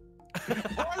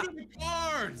 Part of the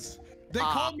cards. They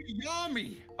call me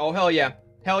Yami. Oh, hell yeah.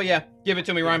 Hell yeah. Give it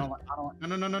to me, Rhyme. No.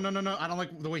 I don't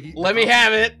like the way he. Let me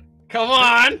have it. Come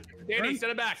on. Danny,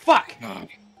 send it back. Fuck.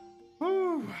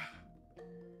 Whew.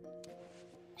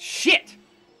 Shit.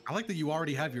 I like that you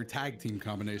already have your tag team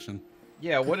combination.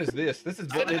 Yeah, what is this? This is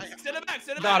Send it it's, back. Send it back.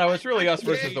 Send it back. Dotto, it's really us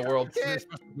versus the world. Very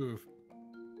special move.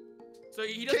 So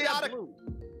he doesn't have Chaotic. blue.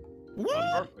 Woo!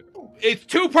 Oh, perfect. It's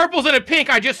 2 purples and a pink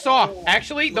I just saw.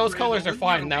 Actually, those colors are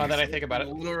fine now that I think about it.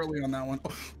 Literally on that one.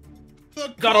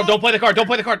 The Dotto, don't play the card. Don't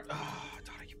play the card. Oh,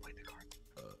 Dotto, you played the card.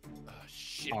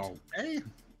 Shit. Okay.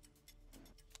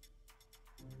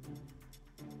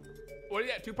 What do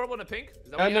you got? 2 purple and a pink?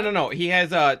 Is that what you No, had? no. He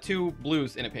has 2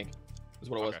 blues and a pink. Is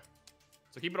what it was. Okay.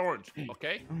 So keep it orange,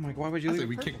 okay? Oh my god, why would you I leave say it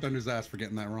we purple? kicked Thunder's ass for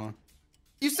getting that wrong.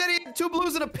 You said he had 2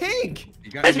 blues and a pink.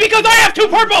 You gotta It's get- because I have 2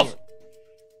 purples!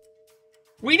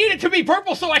 We need it to be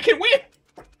purple so I can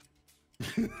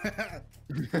win!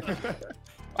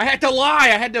 I had to lie.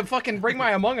 I had to fucking bring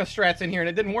my Among Us strats in here and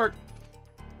it didn't work.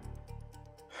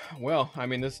 Well, I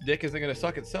mean, this dick isn't gonna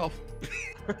suck itself.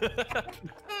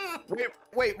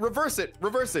 Wait, reverse it.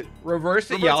 Reverse it. Reverse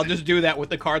it? Reverse Yeah, I'll it. just do that with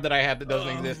the card that I have that doesn't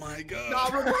Oh exist. my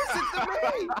god. No, reverse it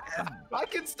to me. I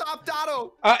can stop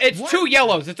Doto. It's What? 2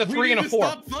 yellows. It's a We 3 need and a to 4.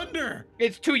 Stop Thunder.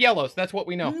 It's 2 yellows. That's what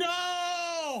we know.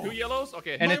 No. 2 yellows?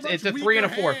 Okay. And My it's much a 3 and a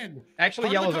weaker 4. hand. Actually,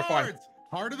 Heart of yellows the are fine. cards.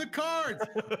 Heart of the cards.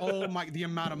 Oh my, the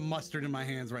amount of mustard in my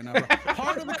hands right now. Bro.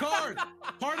 Heart of the cards.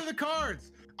 Heart of the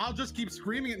cards. I'll just keep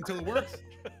screaming it until it works.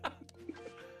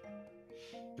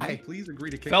 Can you please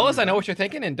agree to kick Fellas, I Thunder know out? what you're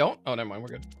thinking, and don't. Oh, never mind. We're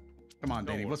good. Come on,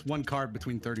 Danny. What's one card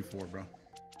between 34, bro?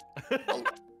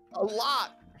 A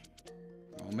lot.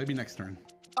 Oh, maybe next turn.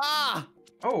 Ah.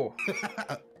 Oh,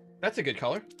 that's a good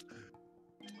color.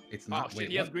 It's Oh, not. shit, Wait,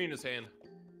 he has what? green in his hand.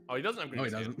 Oh, he doesn't have green No,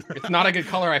 he in his hand. doesn't. It's not a good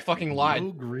color. I fucking lied.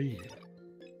 No green.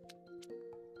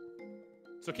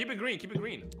 So keep it green. Keep it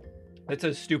green. That's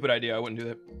a stupid idea. I wouldn't do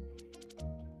that.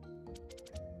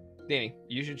 Danny,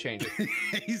 you should change it.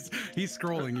 he's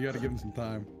scrolling. You got to give him some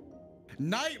time.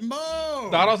 Night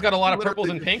mode. Dotto's got a lot of Literally purples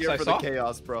and just pinks. here I for saw. the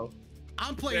chaos, bro.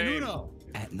 I'm playing Same. Uno.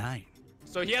 at 9.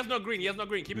 So he has no green. He has no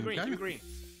green. Keep it green. Okay. Keep it green.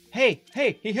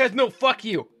 Hey, he has no fuck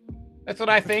you. That's what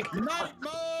I think. Night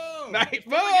mode! Night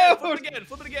Flip it mode. again.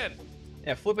 Flip it again.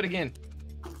 Yeah, flip it again.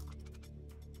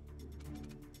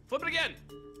 Flip it again.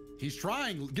 He's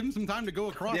trying. Give him some time to go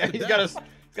across. Yeah, the he's deck.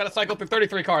 got to cycle through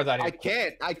 33 cards out I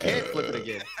here. can't flip it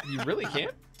again. You really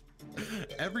can't?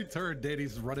 Every turn,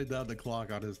 Danny's running down the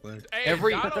clock on his thing. Hey,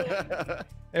 Every- Doto,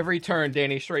 Every turn,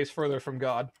 Danny strays further from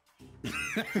God.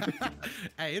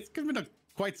 Hey, it's been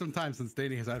quite some time since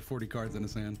Danny has had 40 cards in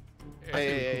his hand.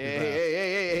 Hey.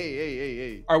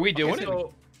 Are we doing so, it?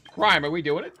 Rhyme, are we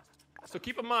doing it? so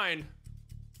keep in mind.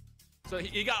 So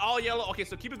he got all yellow. Okay,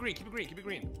 so keep it green. Keep it green. Keep it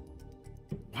green.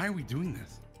 Why are we doing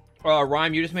this?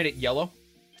 Rhyme, you just made it yellow.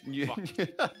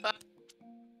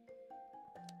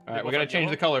 All right, we gotta change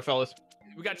the color, fellas.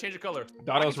 We gotta change the color.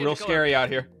 Dotto's real scary out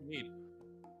here.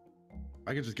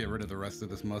 I could just get rid of the rest of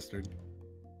this mustard.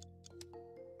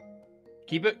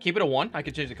 Keep it a 1. I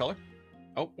could change the color.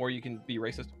 Oh, or you can be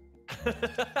racist.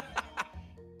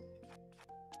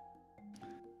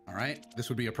 All right, this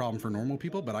would be a problem for normal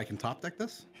people, but I can top deck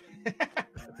this.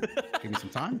 Give me some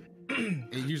time.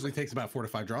 It usually takes about 4 to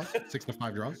 5 draws, 6 to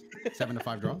 5 draws, 7 to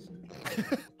 5 draws.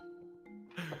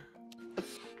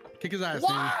 Kick his ass,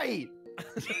 Why?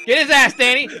 Get his ass,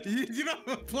 Danny. Danny. You know,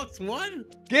 +1?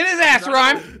 Get his ass,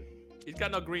 Rhyme. He's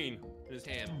got no green in his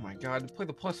hand. Oh my God, play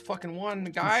the +1, Can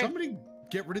guy. somebody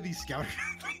get rid of these scout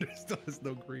Thunder still has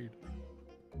no green.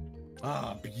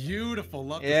 Ah, beautiful.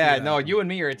 Love to see Yeah, that. no, you and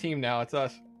me are a team now. It's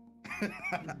us.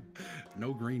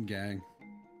 No green gang.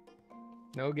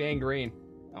 No gangrene.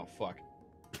 Oh fuck.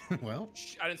 Well,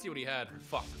 I didn't see what he had.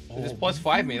 Fuck. Just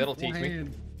 +5 me. That'll teach me.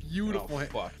 hand. Beautiful. Oh, hand.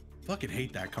 fuck. Fucking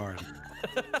hate that card.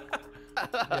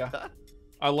 Yeah.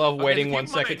 I love Okay, waiting keep 1 in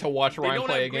second mind, to watch They Ryan don't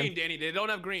play have again. green, Danny. They don't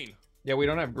have green. Yeah, we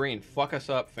don't have green. Fuck us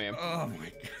up, fam. Oh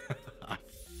my god.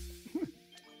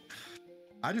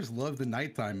 I just love the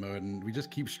nighttime mode, and we just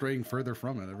keep straying further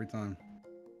from it every time.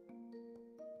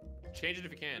 Change it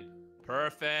if you can.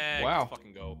 Perfect. Wow. Let's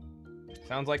fucking go.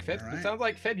 Sounds like All right. It sounds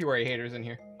like February haters in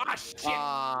here. Ah,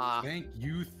 shit. Thank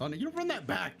you, Thunder. You don't run that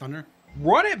back, Thunder.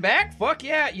 Run it back? Fuck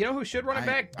yeah. You know who should run it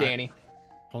back? I- Danny.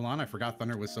 Hold on, I forgot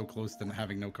Thunder was so close to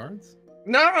having no cards.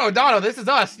 No, Dotto. This is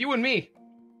us. You and me.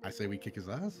 I say we kick his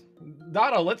ass.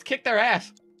 Dotto, let's kick their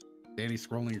ass. Danny's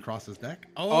scrolling across his deck.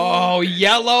 Oh,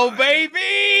 yellow,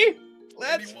 baby.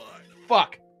 Let's.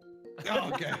 Fuck.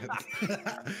 Oh, okay.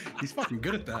 He's fucking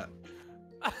good at that.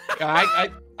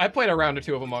 I played a round or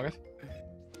two of Among Us.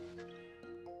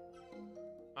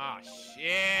 Ah,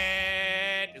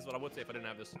 shit. Is what I would say if I didn't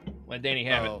have this. Let Danny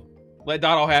have Oh. it. Let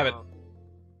Dotto have it.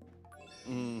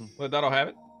 Mm. Let Dotto have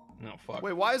it. No, fuck.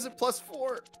 Wait, why is it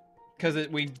 +4? Because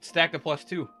we stacked a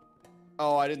 +2.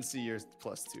 Oh, I didn't see yours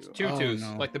 +2. Two Oh, twos,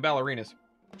 no. like the ballerinas.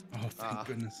 Oh, thank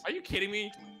goodness. Are you kidding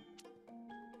me?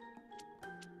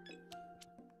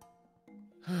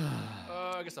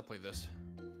 I guess I'll play this.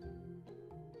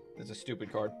 That's a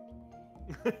stupid card.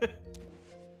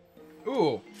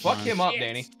 Ooh, fuck him up, Shit.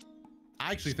 Danny.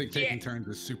 I actually think taking turns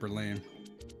is super lame.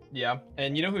 Yeah,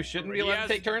 and you know who shouldn't be He allowed has-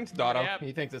 to take turns? Dotto. yeah.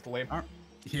 He thinks it's lame.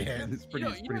 Yeah, it's pretty,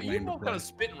 You pretty know, lame. you're to kind of play.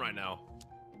 spitting right now.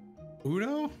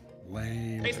 Uno?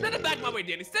 Lame. Hey, send it back my way,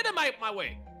 Danny. Send it my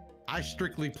way. I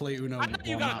strictly play Uno I know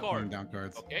you while got a not card. putting down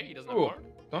cards. Okay, he doesn't have Ooh, a card.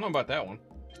 don't know about that one.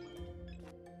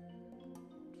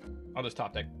 I'll just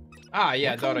top deck. Ah,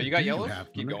 yeah, What color Dotto, you got do you yellows?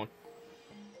 have, Keep Thunder?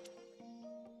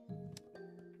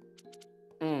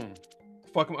 going. Mm.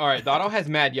 Fuck him. All right, Dotto has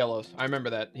mad yellows. I remember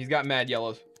that. He's got mad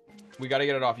yellows. We got to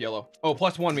get it off yellow. Oh,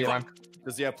 +1 me, Rhyme.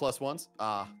 Does he have +1s?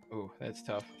 Ah. Ooh, that's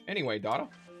tough. Anyway, Dotto.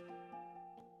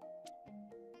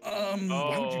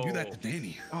 Why would you do that to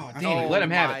Danny? Oh, Danny, let him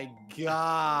have it. my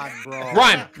god, bro.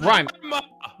 Rhyme,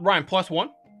 Let's +1.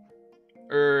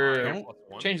 Or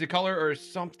go. change the color or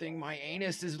something. My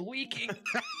anus is leaking.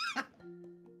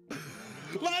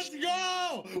 Let's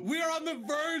go! We are on the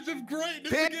verge of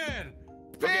greatness Pink! again.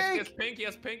 Yes, pink.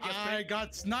 Yes, pink. Yes, I pink.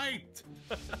 got sniped.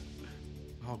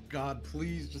 Oh God,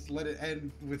 please just let it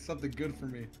end with something good for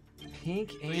me.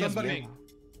 Pink and Somebody- pink.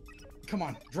 Come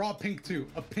on, draw a pink 2.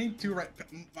 A pink 2 right.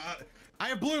 I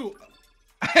have blue.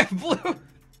 I have blue.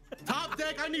 Top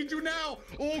deck, I need you now.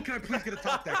 Oh, can I please get a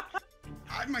top deck?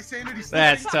 My sanity's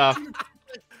That's tough.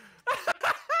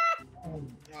 Oh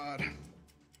God.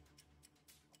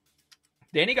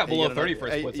 Danny got Hey, below you got 30 another- for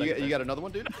a hey, split you, second. you got another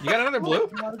one, dude? You got another blue?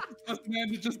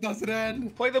 It just doesn't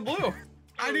end. Play the blue.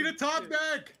 I need a top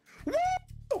deck.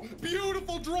 Woo!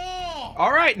 Beautiful draw.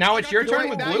 All right, now it's your turn Wait,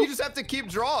 with now blue. you just have to keep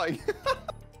drawing.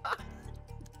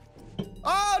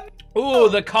 Oh, Ooh,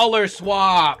 the color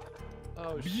swap.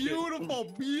 Oh, shit.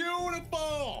 Beautiful,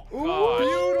 beautiful. Ooh, God.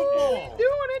 Beautiful.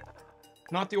 doing it.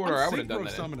 Not the order I would have done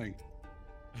that in. Summoning.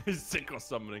 Synchro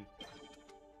summoning.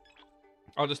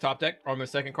 I'll just top deck on the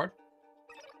second card.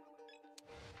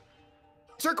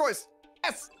 Turquoise.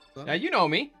 Yes. Now you know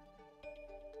me.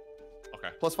 Okay.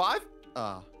 +5.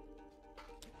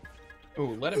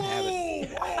 Ooh, let him have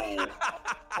it.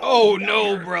 Oh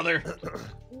no, brother.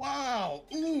 Wow.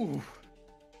 Ooh.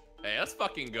 Hey, let's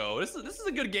fucking go. This is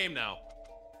a good game now.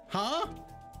 Huh?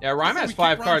 Yeah, Rhyme has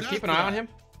 5 cards. Keep an eye on him.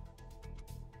 him.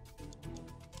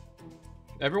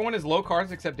 Everyone is low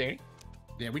cards except Danny.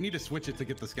 Yeah, we need to switch it to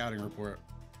get the scouting report.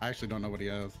 I actually don't know what he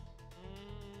has.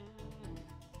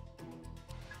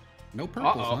 No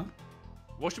purples, huh?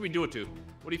 What should we do it to?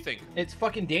 What do you think? It's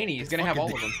fucking Danny. He's gonna have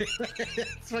all of them.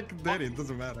 It's fucking Danny. It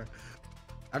doesn't matter.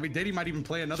 I mean, Danny might even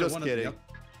play another Just one. kidding. Of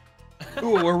them.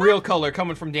 Ooh, a real color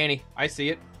coming from Danny. I see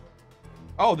it.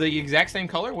 Oh, the exact same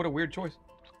color? What a weird choice.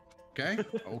 Okay.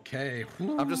 Okay.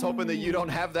 I'm just hoping that you don't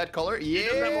have that color. Yeah. She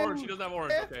doesn't have orange. She doesn't have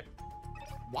orange. Okay.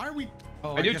 Why are we?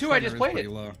 Oh, I do guess too, I Thunder just is played pretty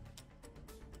it. Low.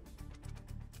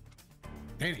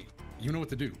 Danny, you know what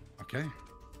to do, okay?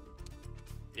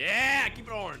 Yeah, keep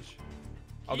it orange.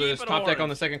 I'll do this top deck on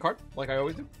the second card, like I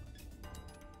always do.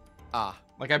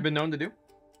 Like I've been known to do.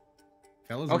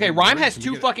 Fellas, Okay, Rhyme has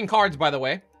 2 fucking cards, by the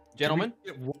way. Gentlemen.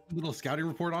 Can we get one little scouting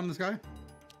report on this guy?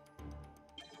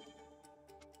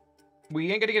 We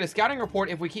ain't gonna get a scouting report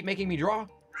if we keep making me draw.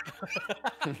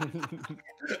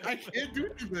 I can't do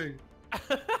anything.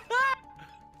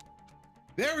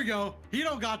 There we go. He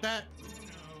don't got that.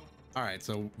 All right,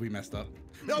 so we messed up.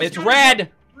 No, It's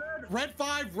red. Red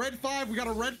 5. Red 5. We got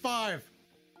a red 5.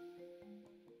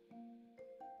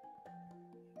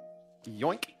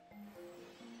 Yoink.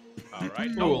 All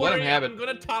right. Ooh, Don't let him worry, have I'm it.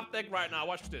 gonna top deck right now.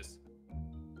 Watch this.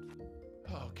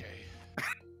 Okay.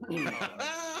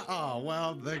 Oh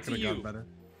well, that could have gone better.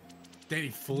 Danny,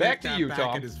 flip Back to that you, back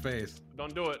Tom. in his face.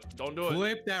 Don't do it. Don't do it.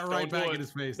 Flip that right Don't do back it. in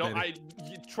his face, Don't. Danny.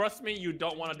 Trust me. You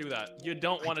don't want to do that. You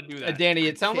don't want to do that. Danny,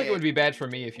 it sounds like it can't. would be bad for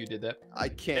me if you did that. I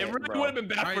can't. It really bro. would have been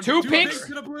bad All for right, 2 two pinks?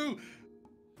 and a blue.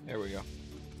 There we go.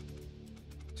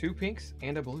 2 pinks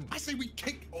and a blue. I say we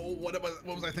kick. Oh, what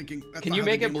was I thinking? That's Can not you how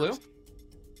the make it game blue? works.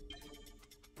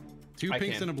 2 I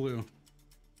pinks can. and a blue.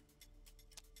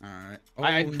 All right. Oh,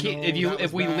 I can't, no,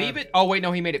 if we leave it. Oh wait,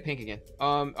 no, he made it pink again.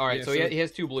 All right, Yeah, so so- he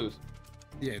has 2 blues.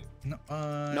 Yeah.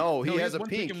 No, he has a one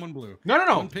pink. and one blue. No.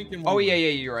 One pink and one Oh blue. yeah,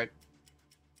 you're right.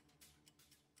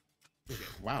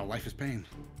 Wow, life is pain.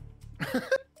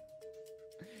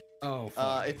 Oh.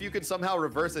 Fuck. If you could somehow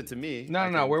reverse it to me. No, I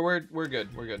no, can- we're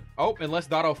good. We're good. Oh, unless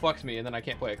Dotto fucks me and then I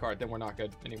can't play a card, then we're not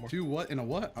good anymore. 2 what and a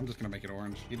what? I'm just gonna make it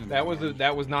orange. He didn't That make was it orange.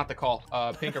 that was not the call.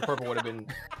 Pink or purple would have been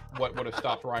what would have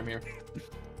stopped Rhyme here.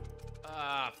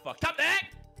 Ah, fuck. Top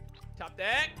deck. Top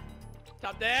deck.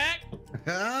 Top deck.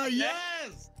 Ah,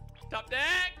 yes. Top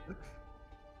deck.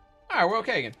 All right, we're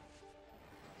okay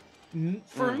again.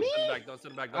 For me? Send it back. Don't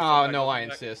send it back. Don't Oh send it back, no, don't I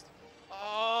send it back. insist.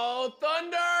 Oh,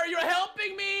 Thunder, you're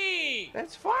helping me.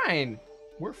 That's fine.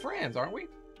 We're friends, aren't we?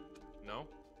 No.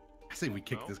 I say we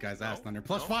kick No, this guy's no, ass, Thunder.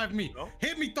 Plus no, 5 me. no.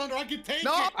 Hit me, Thunder. I can take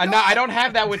No. it. I don't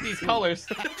have that with these colors.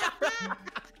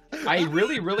 I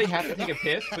really have to take a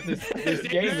piss, but this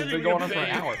game has been going on for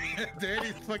an hour.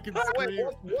 Danny's fucking Wait, screaming.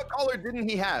 what color didn't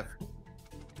he have?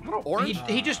 Orange?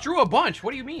 He just drew a bunch.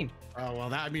 What do you mean? Oh well,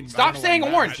 that I mean. Stop I don't know saying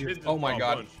what orange. that is. Oh my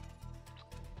God. Bunch.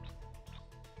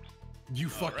 You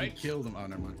fucking right. killed him. Oh,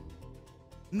 never mind.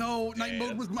 No, night Hey, mode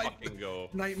let's was my fucking go.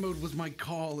 night mode was my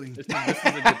calling. This is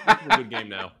a good game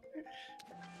now.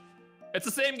 It's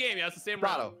the same game. Yeah, it's the same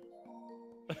round. Rado.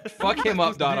 Fuck him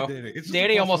up, Dotto. It's just a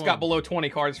Danny plus almost got 1. below 20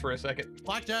 cards for a second.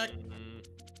 Blackjack.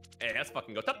 Hey, let's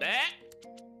fucking go. Top deck.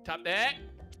 Top deck.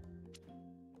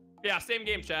 Yeah, same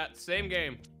game, chat. Same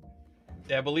game.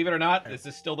 Yeah, believe it or not, this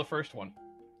is still the first one.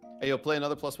 Hey, you'll play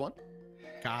another +1?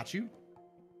 Got you.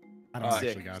 I don't Sick.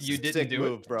 actually got You didn't Sick do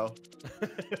move, bro.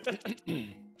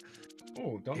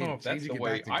 Oh, don't Hey, know if that's changing the it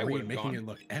way back to I green, would have making gone. it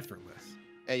look effortless.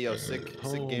 Hey, yo, sick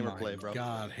Oh gamer my play, bro.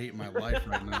 God, hate my life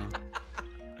right now.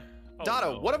 Oh,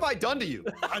 Dotto, no. what have I done to you?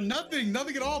 Nothing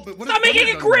at all. But what Stop has making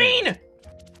it Thunder done green!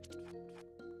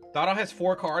 Dotto has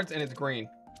 4 cards and it's green.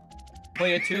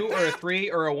 Play a 2 or a 3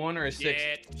 or a 1 or a 6.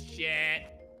 Shit.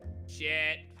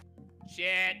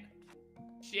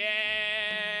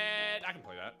 I can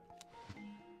play that.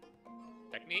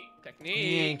 Technique.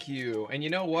 Thank you. And you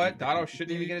know what? Dotto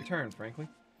shouldn't even get a turn, frankly.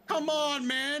 Come on,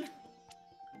 man.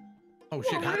 Oh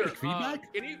shit, Thunder, haptic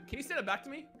feedback? Can you send it back to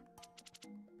me?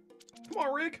 Come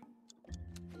on, Rick.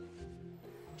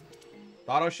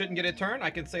 Dotto shouldn't get a turn. I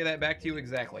can say that back to you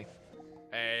exactly.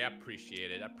 Hey, I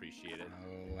appreciate it.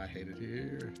 Oh, I hate it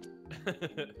here.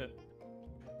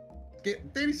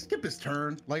 Danny, skip his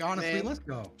turn. Like honestly, Man. let's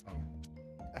go. Oh.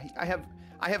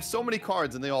 I I have so many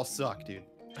cards and they all suck, dude.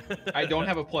 I don't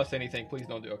have a plus anything. Please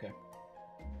don't do. Okay.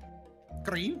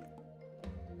 Green.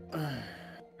 All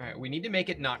right, we need to make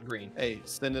it not green. Hey,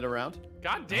 send it around.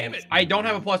 God damn it. I don't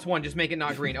have a +1. Just make it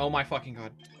not green. Oh my fucking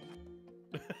god.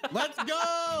 Let's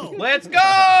go. Let's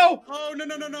go! Oh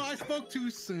no! I spoke too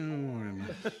soon.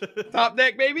 Top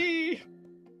deck, baby.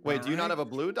 Wait, do you not have a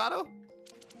blue, Dotto?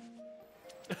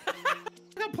 I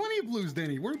got plenty of blues,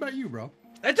 Danny. What about you, bro?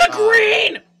 It's a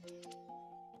green.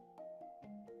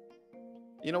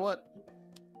 You know what?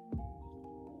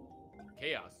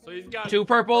 Chaos. So he's got 2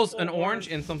 purples, an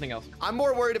orange, and something else. I'm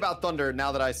more worried about Thunder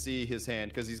now that I see his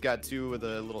hand because he's got 2 of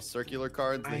the little circular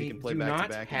cards that he can play back to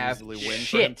back and easily win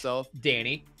for himself.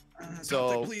 Danny.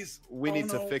 So we need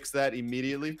to fix that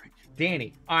immediately.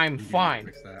 Danny, I'm fine.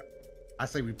 Fix that. I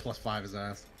say we +5 his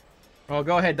ass. Oh,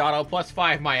 go ahead, Dotto.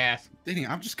 +5 my ass. Danny,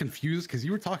 I'm just confused because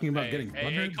you were talking about getting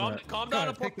Hey, calm down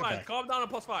on +5s. Calm down on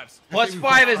 +5s.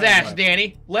 +5 his ass,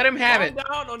 Danny. Let him have it.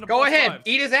 Calm down on the Go ahead. +5s.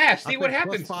 Eat his ass. See what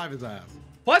happens. +5 his ass.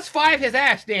 +5 his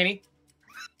ass, Danny.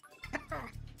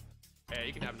 Hey,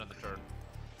 you can have another turn.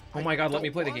 Oh my god, let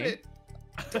me play the game.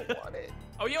 I don't want it.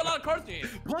 Oh, you have a lot of cards in your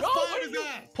hand. +5 his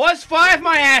ass. +5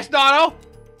 my ass, Dotto. Oh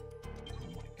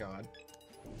my god.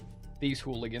 These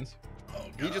hooligans. Oh,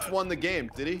 He just won the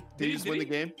game, did he? Did he just win the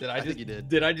game? I think he did.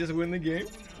 Did I just win the game?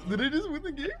 Did I just win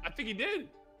the game? I think he did.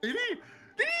 Did he?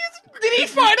 Did he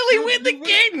finally win the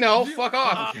game? No, fuck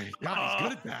off. Okay, God, he's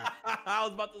good at that. I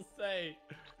was about to say.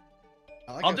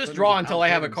 I'll just draw until I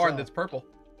have a card that's purple.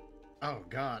 Oh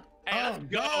God. Hey, let's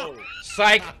go.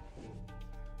 Psych.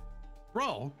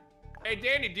 Bro. Hey,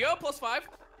 Danny, do you have a +5?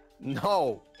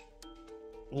 No.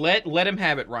 Let him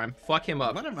have it, Rhyme. Fuck him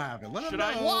up. Let him have it. Let him Should know.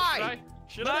 I? Why?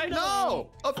 Should I? No.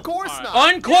 Of course All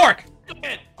not. Uncork!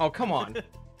 Shit. Oh, come on.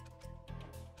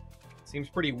 Seems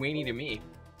pretty weenie to me.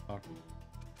 Fuck.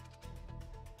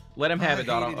 Let him have it,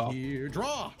 I hate Dotto. Oh. here.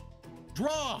 Draw.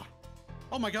 Draw.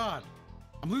 Oh my God.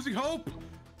 I'm losing hope.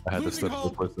 I had to Losing step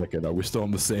hope. for a second. Are we still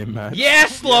in the same match?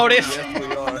 Yes, Lotus! Yes,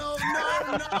 we are.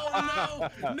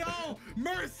 No.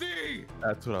 Mercy.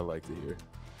 That's what I like to hear.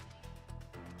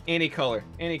 Any color,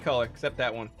 except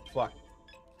that one. Fuck.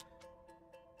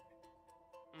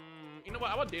 You know what?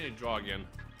 I want Danny to draw again.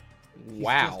 He's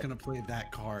Wow. just gonna play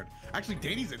that card. Actually,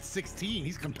 Danny's at 16.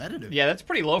 He's competitive. Yeah, that's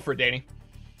pretty low for Danny.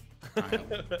 I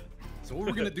know. So what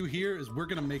we're gonna do here is we're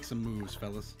gonna make some moves,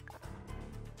 fellas.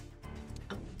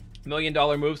 $1 million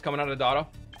moves coming out of Dotto.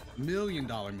 $1 million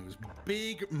moves.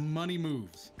 Big money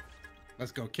moves.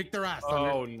 Let's go. Kick their ass, Thunder.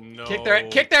 Oh no. Kick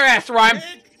their ass, Rhyme.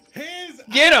 Kick his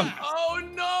Get him. ass. Oh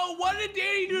no! What did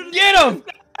Danny do? To Get him.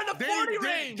 In the 40 Danny,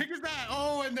 range. kick his ass.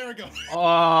 Oh, and there it goes.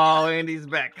 Oh, Andy's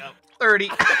back up. 30.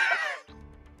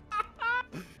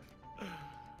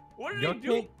 What did Y'all he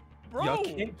do, bro? Y'all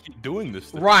can't keep doing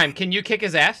this. Rhyme, can you kick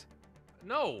his ass?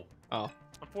 No. Oh.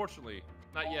 Unfortunately,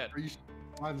 not yet. Are you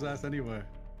Rhyme's ass anyway?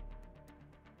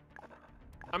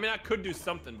 I mean, I could do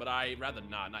something, but I'd rather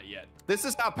not. Not yet. This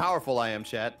is how powerful I am,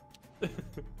 chat.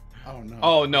 Oh no.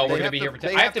 Oh no, They we're gonna have be to- here for they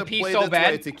 10. I have to pee play so this way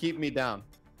bad. to keep me down.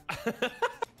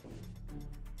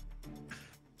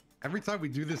 Every time we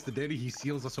do this to Danny, he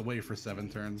seals us away for 7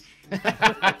 turns.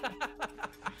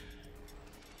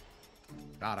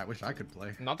 God, I wish I could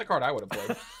play. Not the card I would have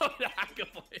played. I can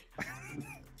play.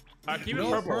 Alright, keep it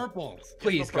No purple. purples.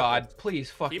 Please, purple. God.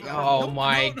 Please, fuck. Keep it Oh purple.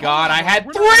 my No, God. I had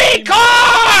we're not 3 doing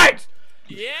cards!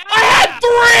 Yeah.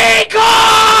 I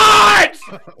had 3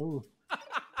 cards! Ooh.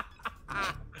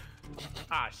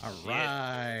 Ah,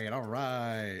 shit. All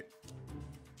right.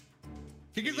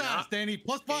 Kick his Can you ass, not? Danny.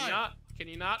 +5. Can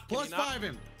you not? Plus Can you not? 5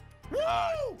 him.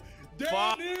 Ah, Woo!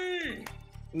 Danny!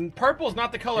 Purple's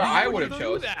not the color Why I would would you have do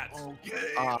chose. that.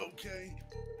 Okay, okay.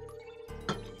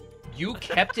 You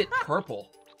kept it purple.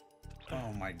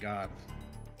 Oh my God.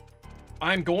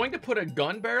 I'm going to put a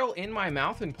gun barrel in my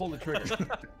mouth and pull the trigger.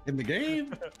 In the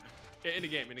game? In the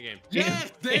game. In the game.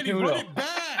 Yes, Danny, in run Uno. it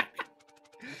back!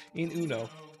 In Uno.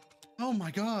 Oh my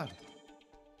God.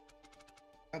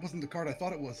 That wasn't the card I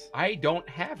thought it was. I don't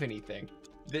have anything.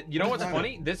 You know what's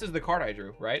funny? This is the card I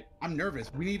drew, right? I'm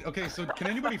nervous. We need, okay, so can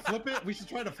anybody flip it? We should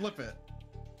try to flip it.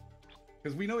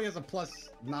 Because we know he has a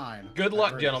 +9. Good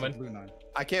luck, Or he has a gentlemen. blue 9.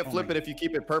 I can't flip it if you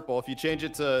keep it purple. If you change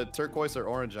it to turquoise or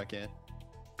orange, I can.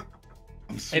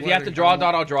 I'm If you have to sweating. draw a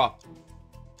dot, I'll draw.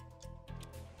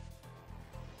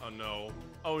 Oh no.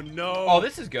 Oh no. Oh,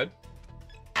 this is good.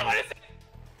 What is it?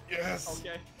 Yes.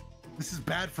 Okay. This is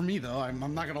bad for me, though. I'm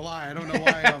not going to lie. I don't know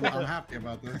why I'm happy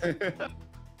about this.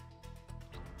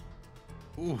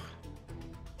 Ooh.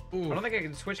 I Ooh. don't think I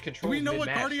can switch Do controls we know what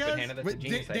mid-match, card he but has? Hannah, that's a Wait,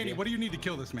 genius Danny, idea. what do you need to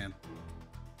kill this man?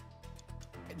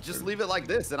 Just leave it like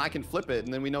this, and I can flip it,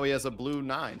 and then we know he has a blue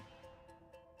 9.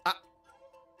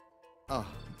 Oh.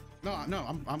 No,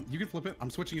 you can flip it. I'm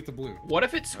switching it to blue. What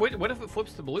if it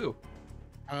flips to blue?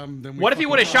 Then What if he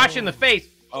would have shot you in the face?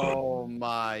 Oh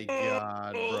my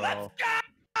god, bro.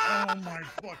 Oh my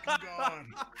fucking god.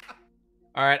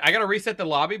 All right, I gotta reset the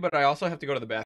lobby, but I also have to go to the bathroom.